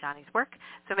Jani's work.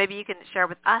 So maybe you can share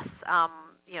with us,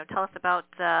 tell us about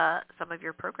some of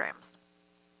your programs.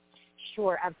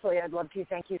 Sure, absolutely. I'd love to.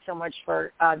 Thank you so much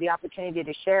for the opportunity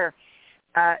to share.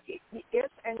 If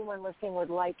anyone listening would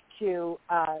like to,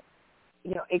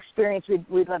 experience,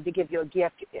 we'd love to give you a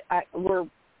gift. We're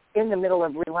in the middle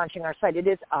of relaunching our site. It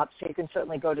is up, so you can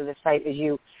certainly go to the site as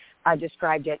you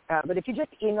described it. But if you just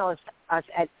email us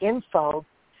at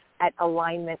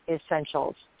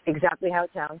info@alignmentessentials, exactly how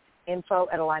it sounds,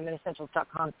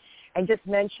 info@alignmentessentials.com, and just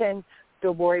mention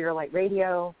the Warrior Light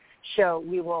Radio show,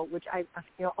 we will, which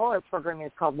all our programming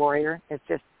is called Warrior. It's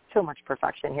just so much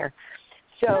perfection here.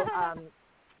 So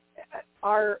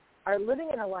our Living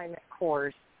in Alignment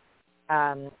course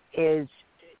is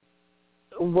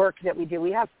work that we do.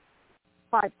 We have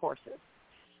 5 courses,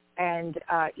 and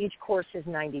each course is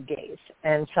 90 days.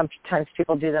 And sometimes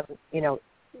people do them,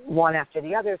 one after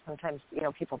the other. Sometimes,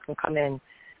 people can come in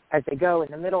as they go in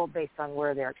the middle based on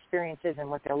where their experience is and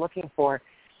what they're looking for.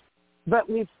 But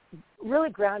we've really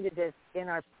grounded this in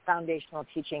our foundational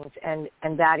teachings, and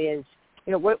that is,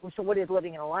 what is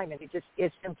living in alignment? It just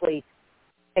is simply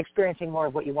experiencing more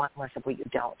of what you want, less of what you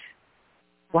don't.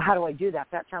 Well, how do I do that?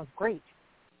 That sounds great.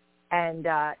 And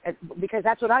because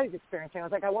that's what I was experiencing. I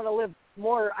was like, I want to live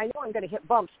more. I know I'm going to hit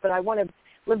bumps, but I want to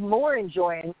live more in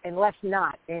joy and less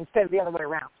not, instead of the other way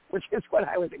around, which is what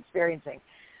I was experiencing.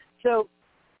 So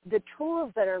the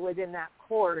tools that are within that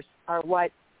course are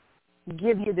what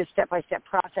give you the step-by-step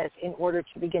process in order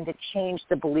to begin to change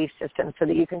the belief system so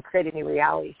that you can create a new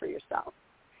reality for yourself.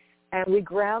 And we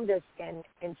ground this in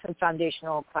some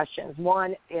foundational questions.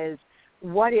 One is,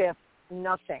 what if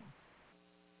nothing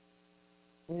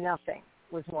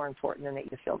was more important than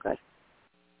that you feel good?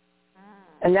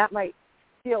 And that might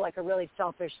feel like a really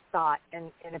selfish thought,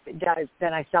 and if it does,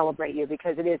 then I celebrate you,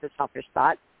 because it is a selfish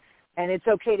thought. And it's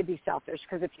okay to be selfish,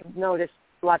 because if you've noticed,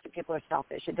 lots of people are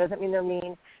selfish. It doesn't mean they're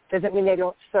mean. It doesn't mean they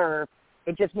don't serve.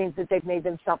 It just means that they've made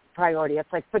themselves a priority.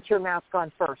 It's like, put your mask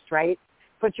on first, right?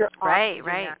 Put your oxygen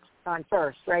mask on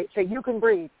first, right? So you can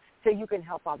breathe, so you can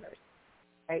help others,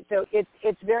 right? So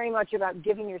it's very much about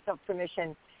giving yourself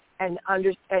permission and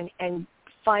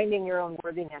finding your own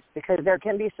worthiness, because there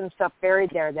can be some stuff buried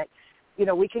there that,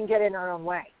 we can get in our own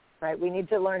way, right? We need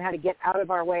to learn how to get out of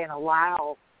our way and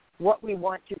allow what we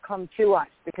want to come to us,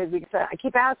 because we say, I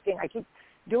keep asking, I keep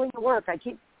doing the work,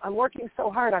 I'm working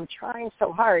so hard, I'm trying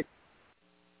so hard,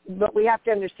 but we have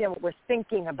to understand what we're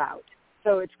thinking about.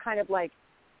 So it's kind of like,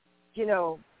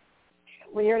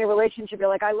 when you're in a relationship, you're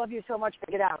like, I love you so much, but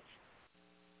get out.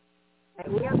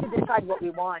 And we have to decide what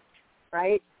we want,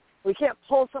 right? We can't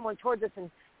pull someone towards us and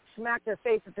smack their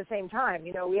face at the same time.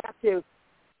 We have to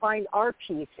find our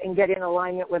peace and get in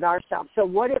alignment with ourselves. So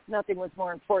what if nothing was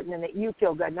more important than that you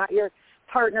feel good? Not your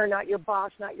partner, not your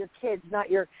boss, not your kids, not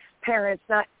your parents,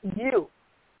 not you.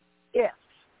 If.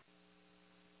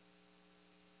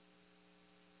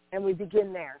 and we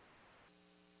begin there.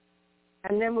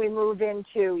 And then we move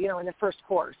into, in the first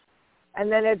course.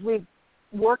 And then as we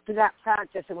work to that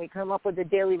practice and we come up with a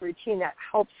daily routine that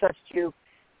helps us to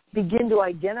begin to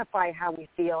identify how we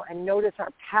feel and notice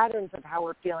our patterns of how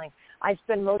we're feeling. I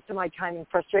spend most of my time in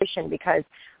frustration because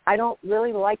I don't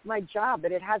really like my job,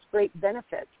 but it has great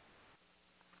benefits.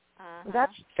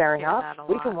 That's fair enough.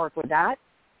 We can work with that.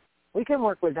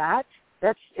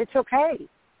 It's okay.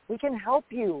 We can help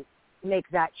you make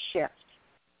that shift.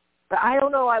 But I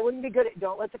don't know. I wouldn't be good at,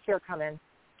 don't let the fear come in.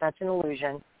 That's an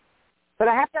illusion. But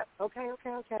I have to, okay.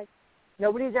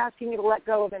 Nobody's asking you to let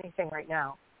go of anything right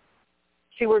now.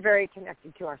 See, we're very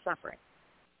connected to our suffering.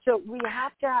 So we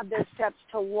have to have those steps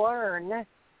to learn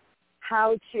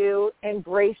how to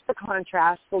embrace the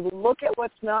contrast, so we look at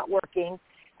what's not working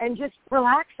and just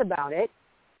relax about it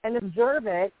and observe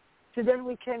it, so then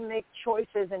we can make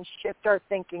choices and shift our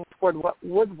thinking toward what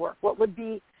would work, what would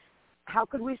be, how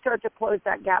could we start to close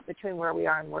that gap between where we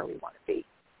are and where we want to be.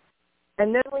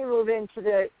 And then we move into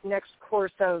the next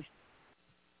course of,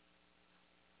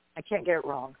 I can't get it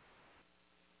wrong.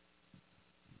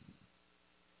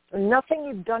 Nothing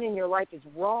you've done in your life is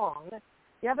wrong.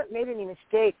 You haven't made any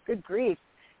mistakes. Good grief.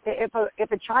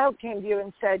 If a child came to you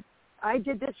and said, I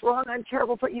did this wrong, I'm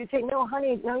terrible, but you say, no,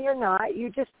 honey, no, you're not. You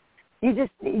just,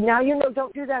 now you know,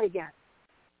 don't do that again.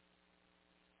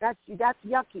 That's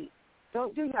yucky.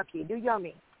 Don't do yucky. Do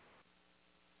yummy.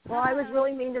 Well, I was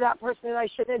really mean to that person and I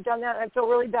shouldn't have done that. I feel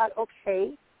really bad.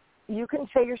 Okay. You can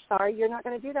say you're sorry. You're not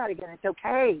going to do that again. It's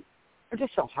okay. We're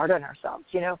just so hard on ourselves,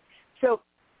 So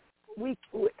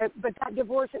but that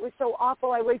divorce, it was so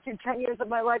awful. I wasted 10 years of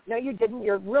my life. No, you didn't.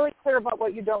 You're really clear about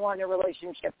what you don't want in a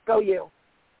relationship. Go you.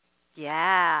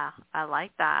 Yeah, I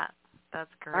like that. That's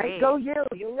great. Right? Go you.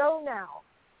 You know now.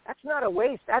 That's not a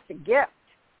waste. That's a gift.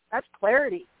 That's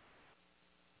clarity.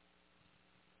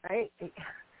 Right?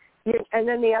 And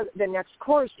then the next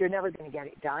course, you're never going to get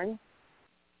it done.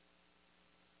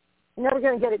 You're never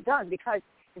going to get it done because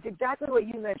it's exactly what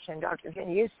you mentioned, Dr. Ken.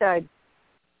 You said,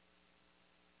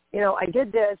 I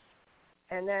did this,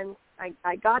 and then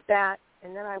I got that,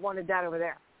 and then I wanted that over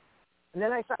there. And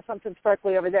then I saw something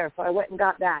sparkly over there, so I went and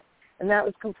got that, and that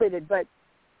was completed. But,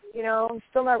 I'm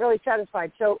still not really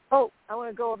satisfied. So, I want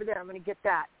to go over there. I'm going to get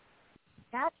that.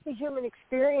 That's the human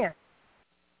experience.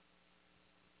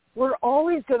 We're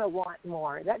always going to want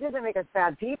more. That doesn't make us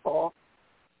bad people.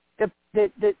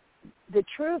 The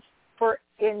truth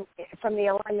from the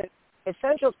alignment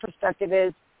essentials perspective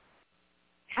is,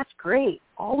 that's great.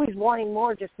 Always wanting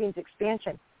more just means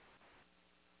expansion.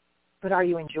 But are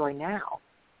you enjoying now?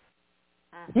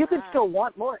 You could still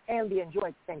want more and be enjoying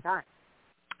at the same time.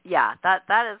 Yeah, that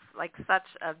is like such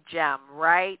a gem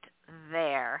right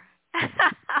there.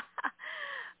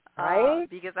 Right?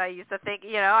 Because I used to think,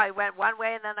 I went one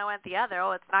way and then I went the other.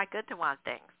 Oh, it's not good to want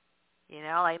things.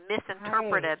 I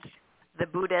misinterpreted the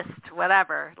Buddhist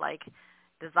whatever, like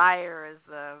desire is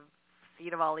the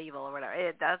seed of all evil or whatever.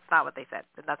 That's not what they said.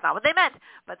 That's not what they meant.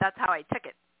 But that's how I took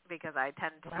it because I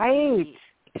tend to be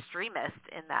extremist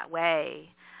in that way.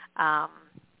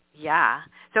 Yeah.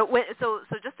 So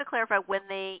just to clarify, when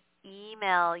they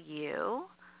email you,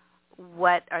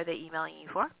 what are they emailing you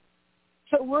for?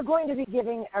 So we're going to be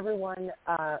giving everyone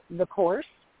the course.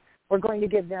 We're going to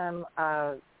give them,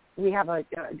 we have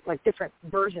different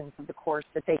versions of the course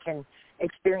that they can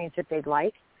experience if they'd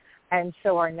like. And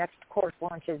so our next course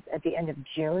launches at the end of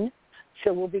June.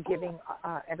 So we'll be giving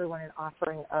everyone an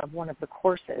offering of one of the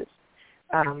courses,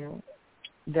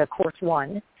 the course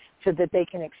 1, so that they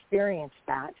can experience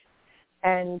that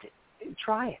and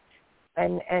try it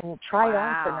and try it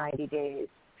on for 90 days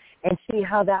and see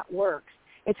how that works.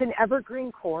 It's an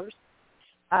evergreen course.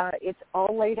 It's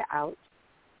all laid out.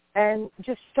 And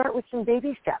just start with some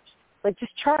baby steps.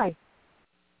 Just try.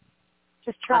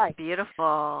 Just try. That's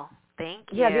beautiful.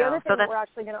 Thank you. Yeah, the other thing that we're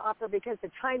actually going to offer, because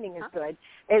the timing is good,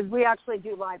 is we actually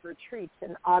do live retreats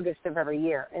in August of every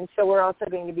year. And so we're also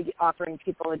going to be offering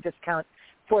people a discount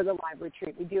for the live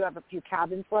retreat. We do have a few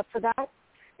cabins left for that.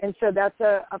 And so that's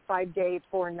a 5-day,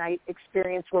 4-night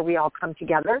experience where we all come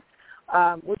together,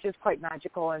 which is quite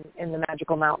magical in the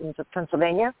magical mountains of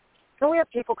Pennsylvania. And we have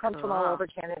people come from all over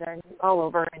Canada and all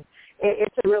over. And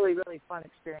it's a really, really fun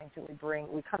experience that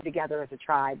we come together as a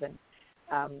tribe. And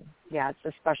it's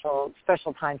a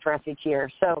special time for us each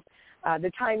year. So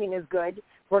the timing is good.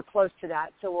 We're close to that,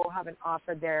 so we'll have an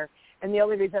offer there. And the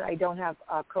only reason I don't have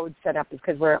a code set up is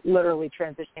because we're literally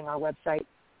transitioning our website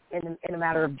in a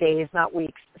matter of days, not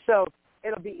weeks. So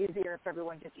it'll be easier if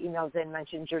everyone just emails in,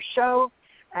 mentions your show,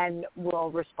 and we'll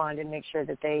respond and make sure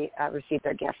that they receive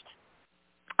their gift.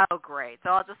 Oh, great.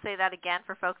 So I'll just say that again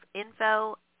for folks,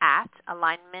 info at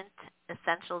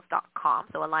alignmentessentials.com.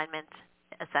 So Alignment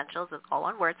Essentials is all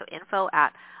one word. So info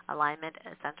at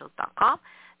alignmentessentials.com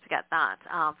to get that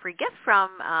free gift from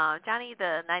Jani,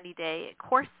 the 90-day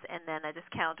course, and then a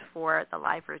discount for the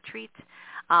live retreat.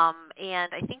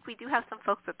 And I think we do have some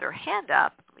folks with their hand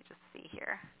up. Let me just see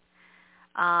here.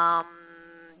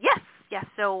 Yes.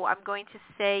 So I'm going to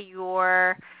say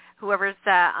whoever's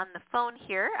on the phone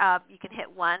here, you can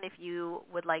hit 1 if you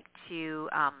would like to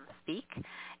speak.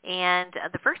 And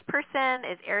the first person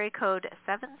is area code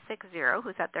 760,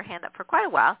 who's had their hand up for quite a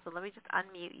while. So let me just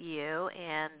unmute you,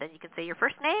 and then you can say your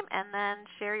first name and then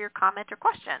share your comment or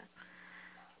question.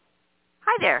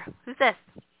 Hi there. Who's this?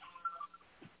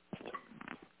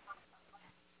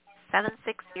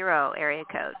 760 area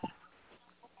code.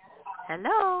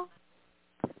 Hello.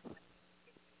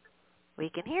 We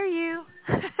can hear you.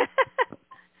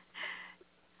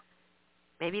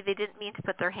 Maybe they didn't mean to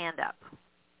put their hand up.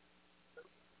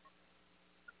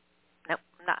 Nope,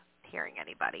 I'm not hearing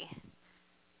anybody.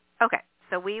 Okay,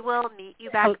 so we will meet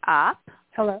you back up.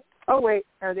 Hello. Oh, wait.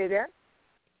 Are they there?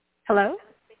 Hello?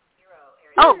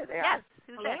 Oh, yes.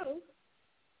 Who's Hello? there?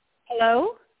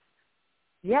 Hello?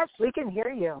 Yes, we can hear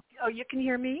you. Oh, you can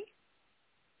hear me?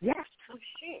 Yes. Oh,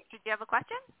 shit. Did you have a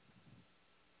question?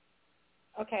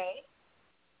 Okay.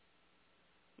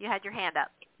 You had your hand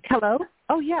up. Hello?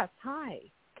 Oh, yes. Hi.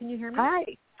 Can you hear me? Hi.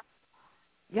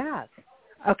 Yes.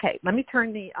 Okay. Let me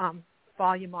turn the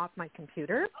volume off my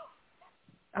computer.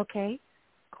 Okay.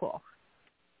 Cool.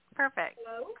 Perfect.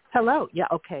 Hello? Yeah,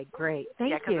 okay. Great. Thank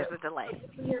you. Yeah, because there's a delay.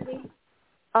 Can you hear me?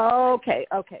 Okay.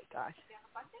 Gosh.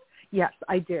 Yes,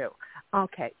 I do.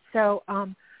 Okay. So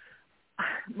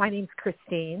my name's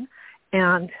Christine,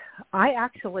 and I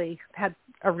actually had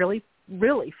a really,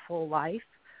 really full life,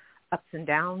 ups and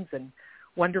downs and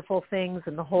wonderful things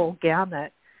and the whole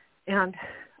gamut. And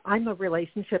I'm a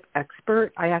relationship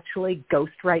expert. I actually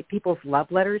ghostwrite people's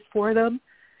love letters for them.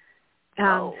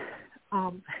 And,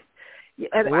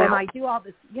 and I do all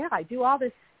this. Yeah, I do all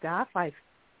this stuff. I've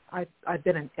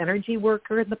been an energy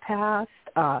worker in the past.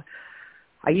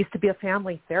 I used to be a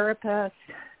family therapist.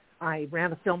 I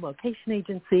ran a film location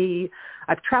agency.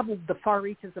 I've traveled the far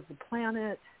reaches of the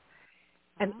planet.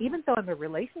 And even though I'm a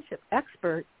relationship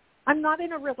expert, I'm not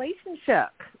in a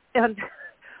relationship. And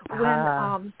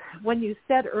when you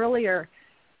said earlier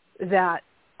that,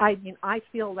 I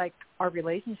feel like our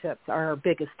relationships are our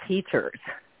biggest teachers,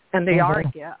 and they are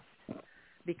a gift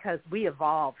because we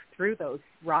evolve through those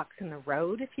rocks in the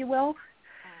road, if you will.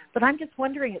 But I'm just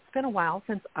wondering, it's been a while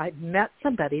since I've met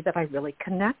somebody that I really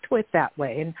connect with that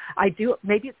way. And I do,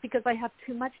 maybe it's because I have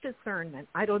too much discernment.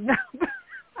 I don't know.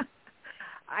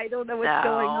 I don't know what's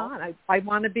going on. I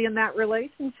want to be in that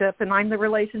relationship, and I'm the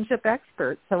relationship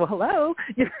expert. So hello.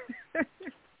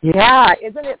 Yeah,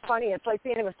 isn't it funny? It's like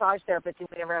being a massage therapist. You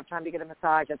never have time to get a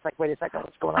massage. It's like, wait a second,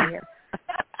 what's going on here?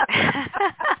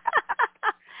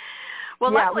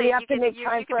 Well, yeah, luckily, we have you to make can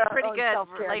time be for our pretty own good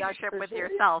self-care, relationship with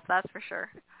yourself, that's for sure.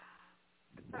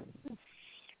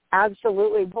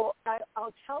 Absolutely. Well,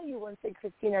 I'll tell you one thing,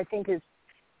 Christine, I think is,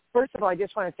 first of all, I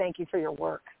just want to thank you for your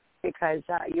work because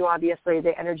you obviously,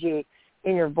 the energy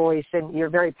in your voice, and you're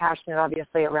very passionate,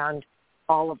 obviously, around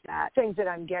all of that. Things that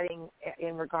I'm getting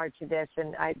in regard to this,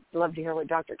 and I'd love to hear what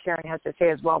Dr. Karen has to say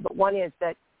as well. But one is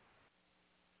that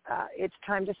it's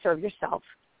time to serve yourself.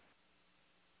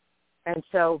 And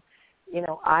so,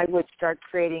 I would start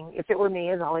creating, if it were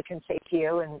me, is all I can say to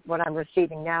you, and what I'm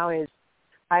receiving now is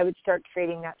I would start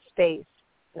creating that space.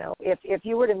 If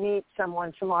you were to meet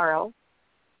someone tomorrow,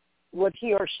 would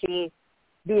he or she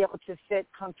be able to fit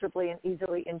comfortably and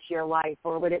easily into your life,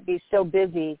 or would it be so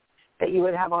busy that you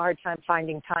would have a hard time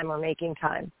finding time or making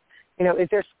time? Is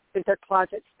there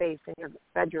closet space in your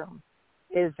bedroom?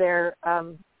 Is there,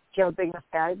 do you have a big enough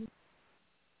bed?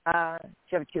 Do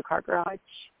you have a 2-car garage?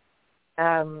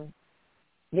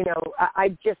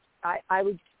 I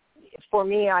would, for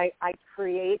me, I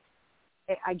create,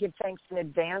 I give thanks in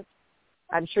advance.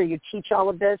 I'm sure you teach all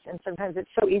of this, and sometimes it's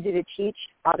so easy to teach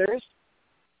others,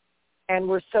 and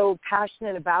we're so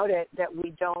passionate about it that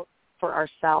we don't for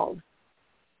ourselves.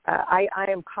 I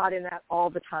am caught in that all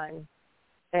the time,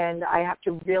 and I have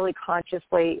to really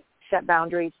consciously set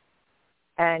boundaries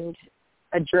and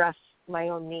address my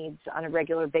own needs on a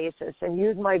regular basis and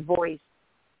use my voice.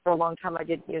 For a long time, I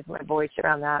didn't use my voice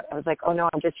around that. I was like, oh, no,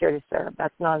 I'm just here to serve.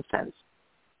 That's nonsense.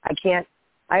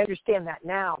 I understand that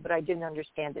now, but I didn't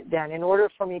understand it then. In order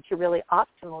for me to really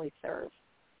optimally serve,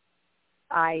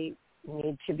 I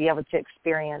need to be able to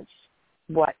experience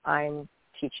what I'm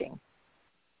teaching.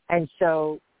 And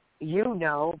so you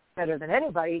know better than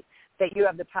anybody that you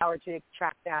have the power to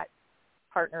attract that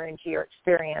partner into your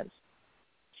experience.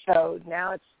 So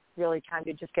now it's really time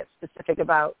to just get specific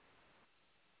about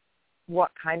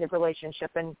what kind of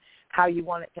relationship and how you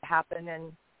want it to happen,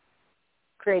 and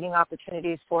creating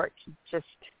opportunities for it to just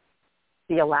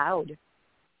be allowed.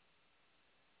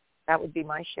 That would be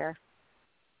my share.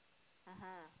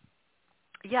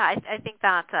 Yeah, I think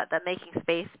that the making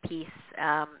space piece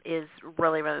is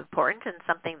really, really important, and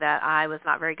something that I was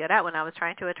not very good at when I was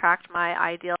trying to attract my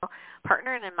ideal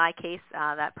partner. And in my case,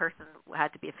 that person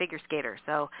had to be a figure skater.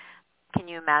 So can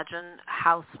you imagine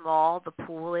how small the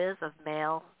pool is of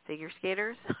male figure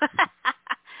skaters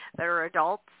that are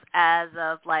adults as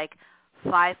of like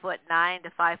 5'9"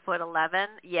 to 5'11"?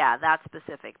 Yeah, that's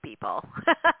specific people.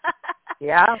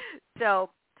 Yeah. So,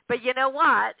 but you know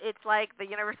what? It's like the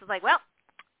universe is like, well,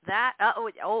 that,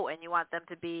 and you want them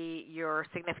to be your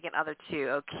significant other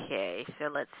too. Okay, so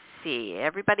let's see.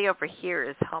 Everybody over here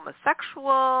is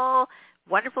homosexual,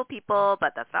 wonderful people,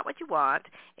 but that's not what you want.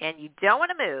 And you don't want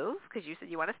to move because you said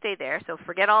you want to stay there, so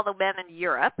forget all the men in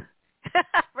Europe,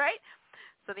 right?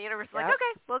 So the universe is like,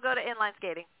 okay, we'll go to inline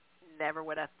skating. Never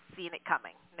would have seen it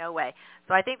coming. No way.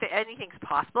 So I think that anything's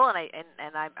possible,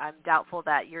 and I'm doubtful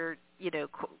that your,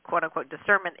 quote unquote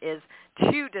discernment is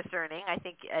too discerning. I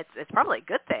think it's probably a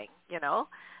good thing,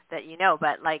 that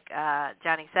But like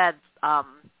Jani said,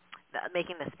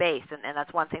 making the space, and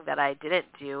that's one thing that I didn't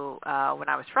do when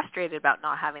I was frustrated about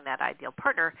not having that ideal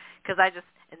partner, because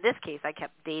in this case, I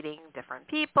kept dating different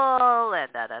people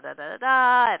and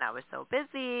and I was so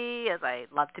busy, as I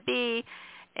love to be.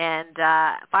 And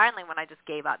finally, when I just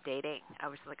gave up dating, I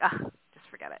was like, just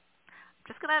forget it.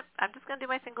 I'm just gonna do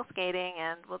my single skating,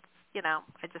 and we'll,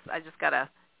 I just gotta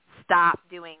stop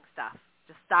doing stuff.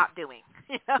 Just stop doing,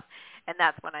 And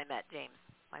that's when I met James,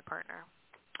 my partner.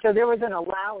 So there was an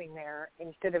allowing there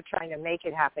instead of trying to make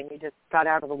it happen. You just got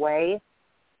out of the way,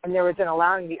 and there was an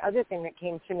allowing. The other thing that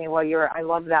came to me while you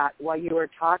were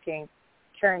talking,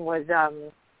 Karen, was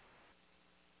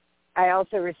I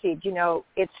also received,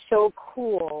 it's so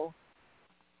cool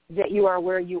that you are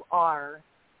where you are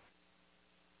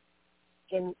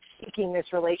in seeking this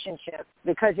relationship,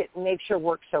 because it makes your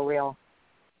work so real.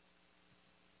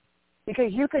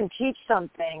 Because you can teach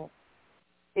something,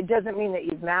 it doesn't mean that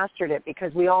you've mastered it,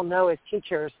 because we all know as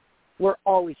teachers, we're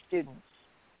always students.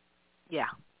 Yeah.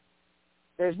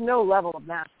 There's no level of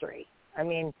mastery. I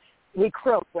mean, we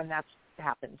croak when that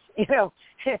happens.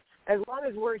 As long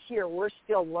as we're here, we're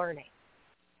still learning.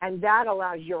 And that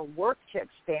allows your work to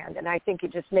expand. And I think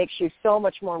it just makes you so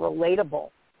much more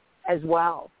relatable as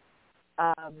well.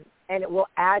 And it will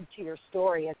add to your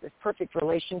story as this perfect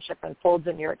relationship unfolds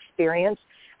in your experience.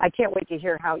 I can't wait to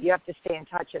hear how you have to stay in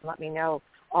touch and let me know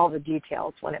all the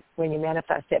details when you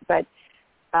manifest it. But,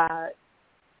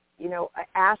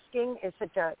 asking is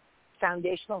such a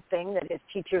foundational thing that as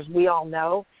teachers we all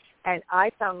know. And I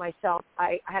found myself,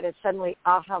 I had a suddenly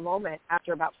aha moment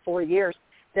after about 4 years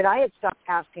that I had stopped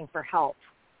asking for help,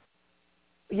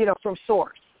 from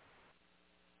source.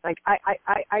 Like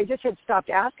I just had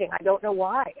stopped asking. I don't know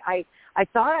why. I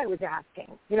thought I was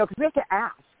asking, because we have to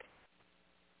ask.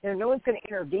 No one's going to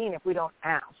intervene if we don't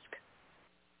ask.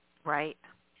 Right.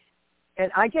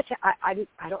 And I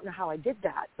don't know how I did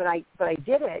that, but I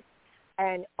did it.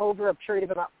 And over a period of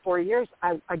about 4 years,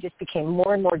 I just became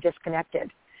more and more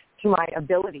disconnected to my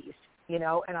abilities, and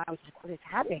I was like, what is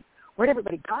happening? Where'd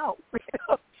everybody go?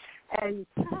 And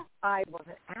I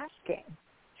wasn't asking.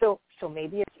 So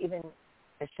maybe it's even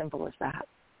as simple as that.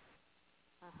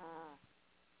 Uh-huh.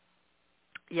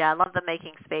 Yeah, I love the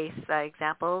making space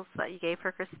examples that you gave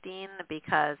her, Christine,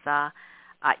 because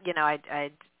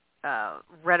I'd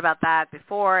read about that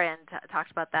before and talked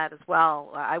about that as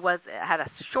well. I had a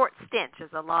short stint as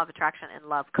a law of attraction and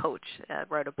love coach.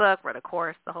 Wrote a book, wrote a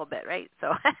course, the whole bit, right?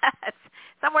 So it's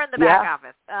somewhere in the back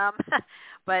office.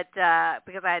 But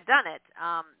because I had done it,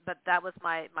 but that was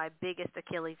my biggest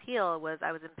Achilles heel was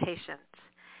I was impatient,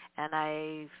 and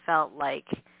I felt like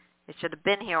it should have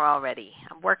been here already.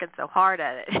 I'm working so hard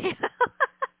at it.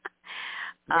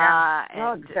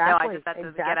 Exactly. So I just had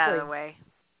to get out of the way.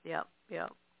 Yep.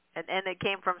 And it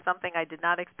came from something I did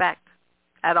not expect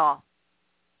at all,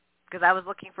 because I was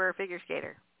looking for a figure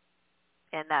skater,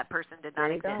 and that person did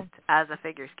not exist as a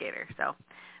figure skater. So,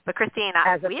 but Christine,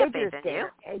 we have faith in you.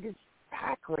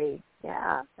 Exactly.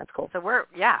 Yeah, that's cool. So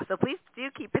so please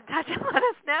do keep in touch and let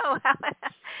us know.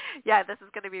 This is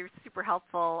going to be super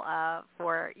helpful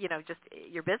for, just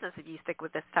your business if you stick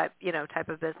with this type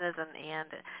of business. And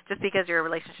just because you're a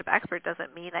relationship expert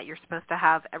doesn't mean that you're supposed to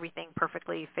have everything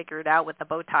perfectly figured out with a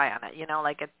bow tie on it.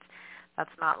 That's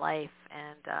not life.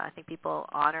 And I think people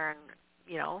honor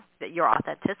that your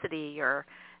authenticity, your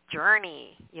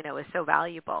journey, is so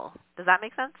valuable. Does that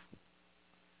make sense?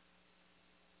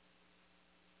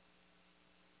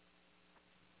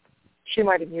 she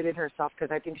might have muted herself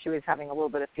because I think she was having a little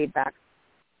bit of feedback.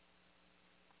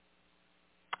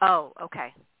 Oh,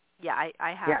 okay. Yeah,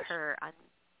 I have Yes. her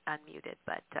unmuted,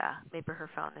 but maybe her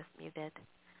phone is muted.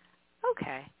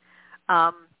 Okay.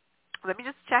 Let me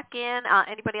just check in.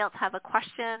 Anybody else have a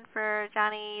question for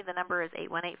Jani? The number is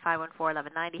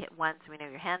 818-514-1190. Hit 1 so we know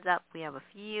your hand's up. We have a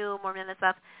few more minutes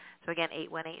left. So again,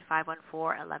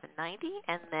 818-514-1190.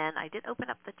 And then I did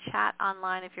open up the chat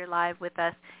online if you're live with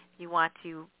us. If you want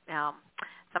to,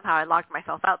 somehow I logged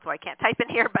myself out so I can't type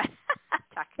in here, but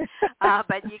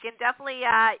but you can definitely,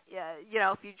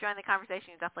 if you join the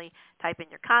conversation, you definitely type in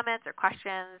your comments or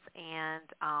questions and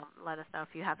let us know if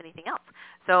you have anything else.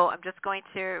 So I'm just going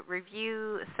to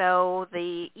review. So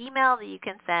the email that you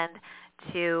can send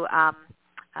to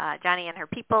Jani and her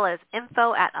people is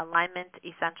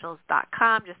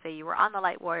info@alignmentessentials.com. Just say you were on the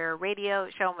Light Warrior Radio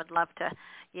show and would love to,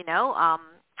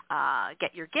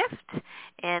 get your gift,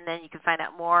 and then you can find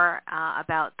out more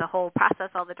about the whole process,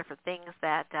 all the different things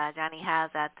that Jani has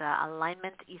at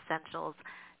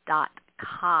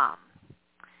alignmentessentials.com.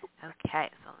 Okay,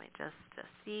 so let me just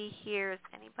see here. Is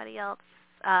anybody else?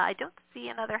 I don't see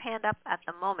another hand up at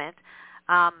the moment.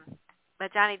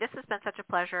 But Jani, this has been such a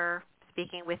pleasure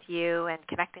speaking with you and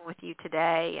connecting with you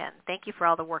today, and thank you for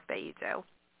all the work that you do.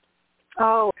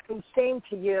 Oh, and same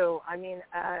to you. I mean,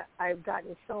 I've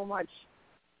gotten so much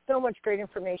great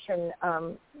information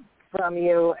from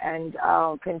you, and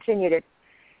I'll continue to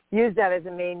use that as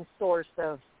a main source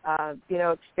of,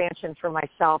 expansion for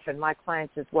myself and my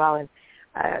clients as well. And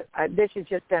this has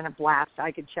just been a blast.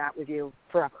 I could chat with you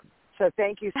forever. So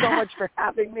thank you so much for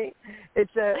having me. We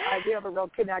have a real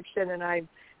connection, and I'm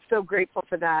so grateful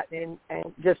for that. And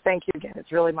just thank you again.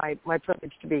 It's really my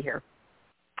privilege to be here.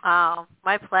 Oh,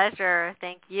 my pleasure.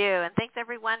 Thank you. And thanks,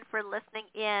 everyone, for listening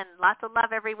in. Lots of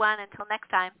love, everyone. Until next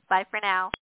time. Bye for now.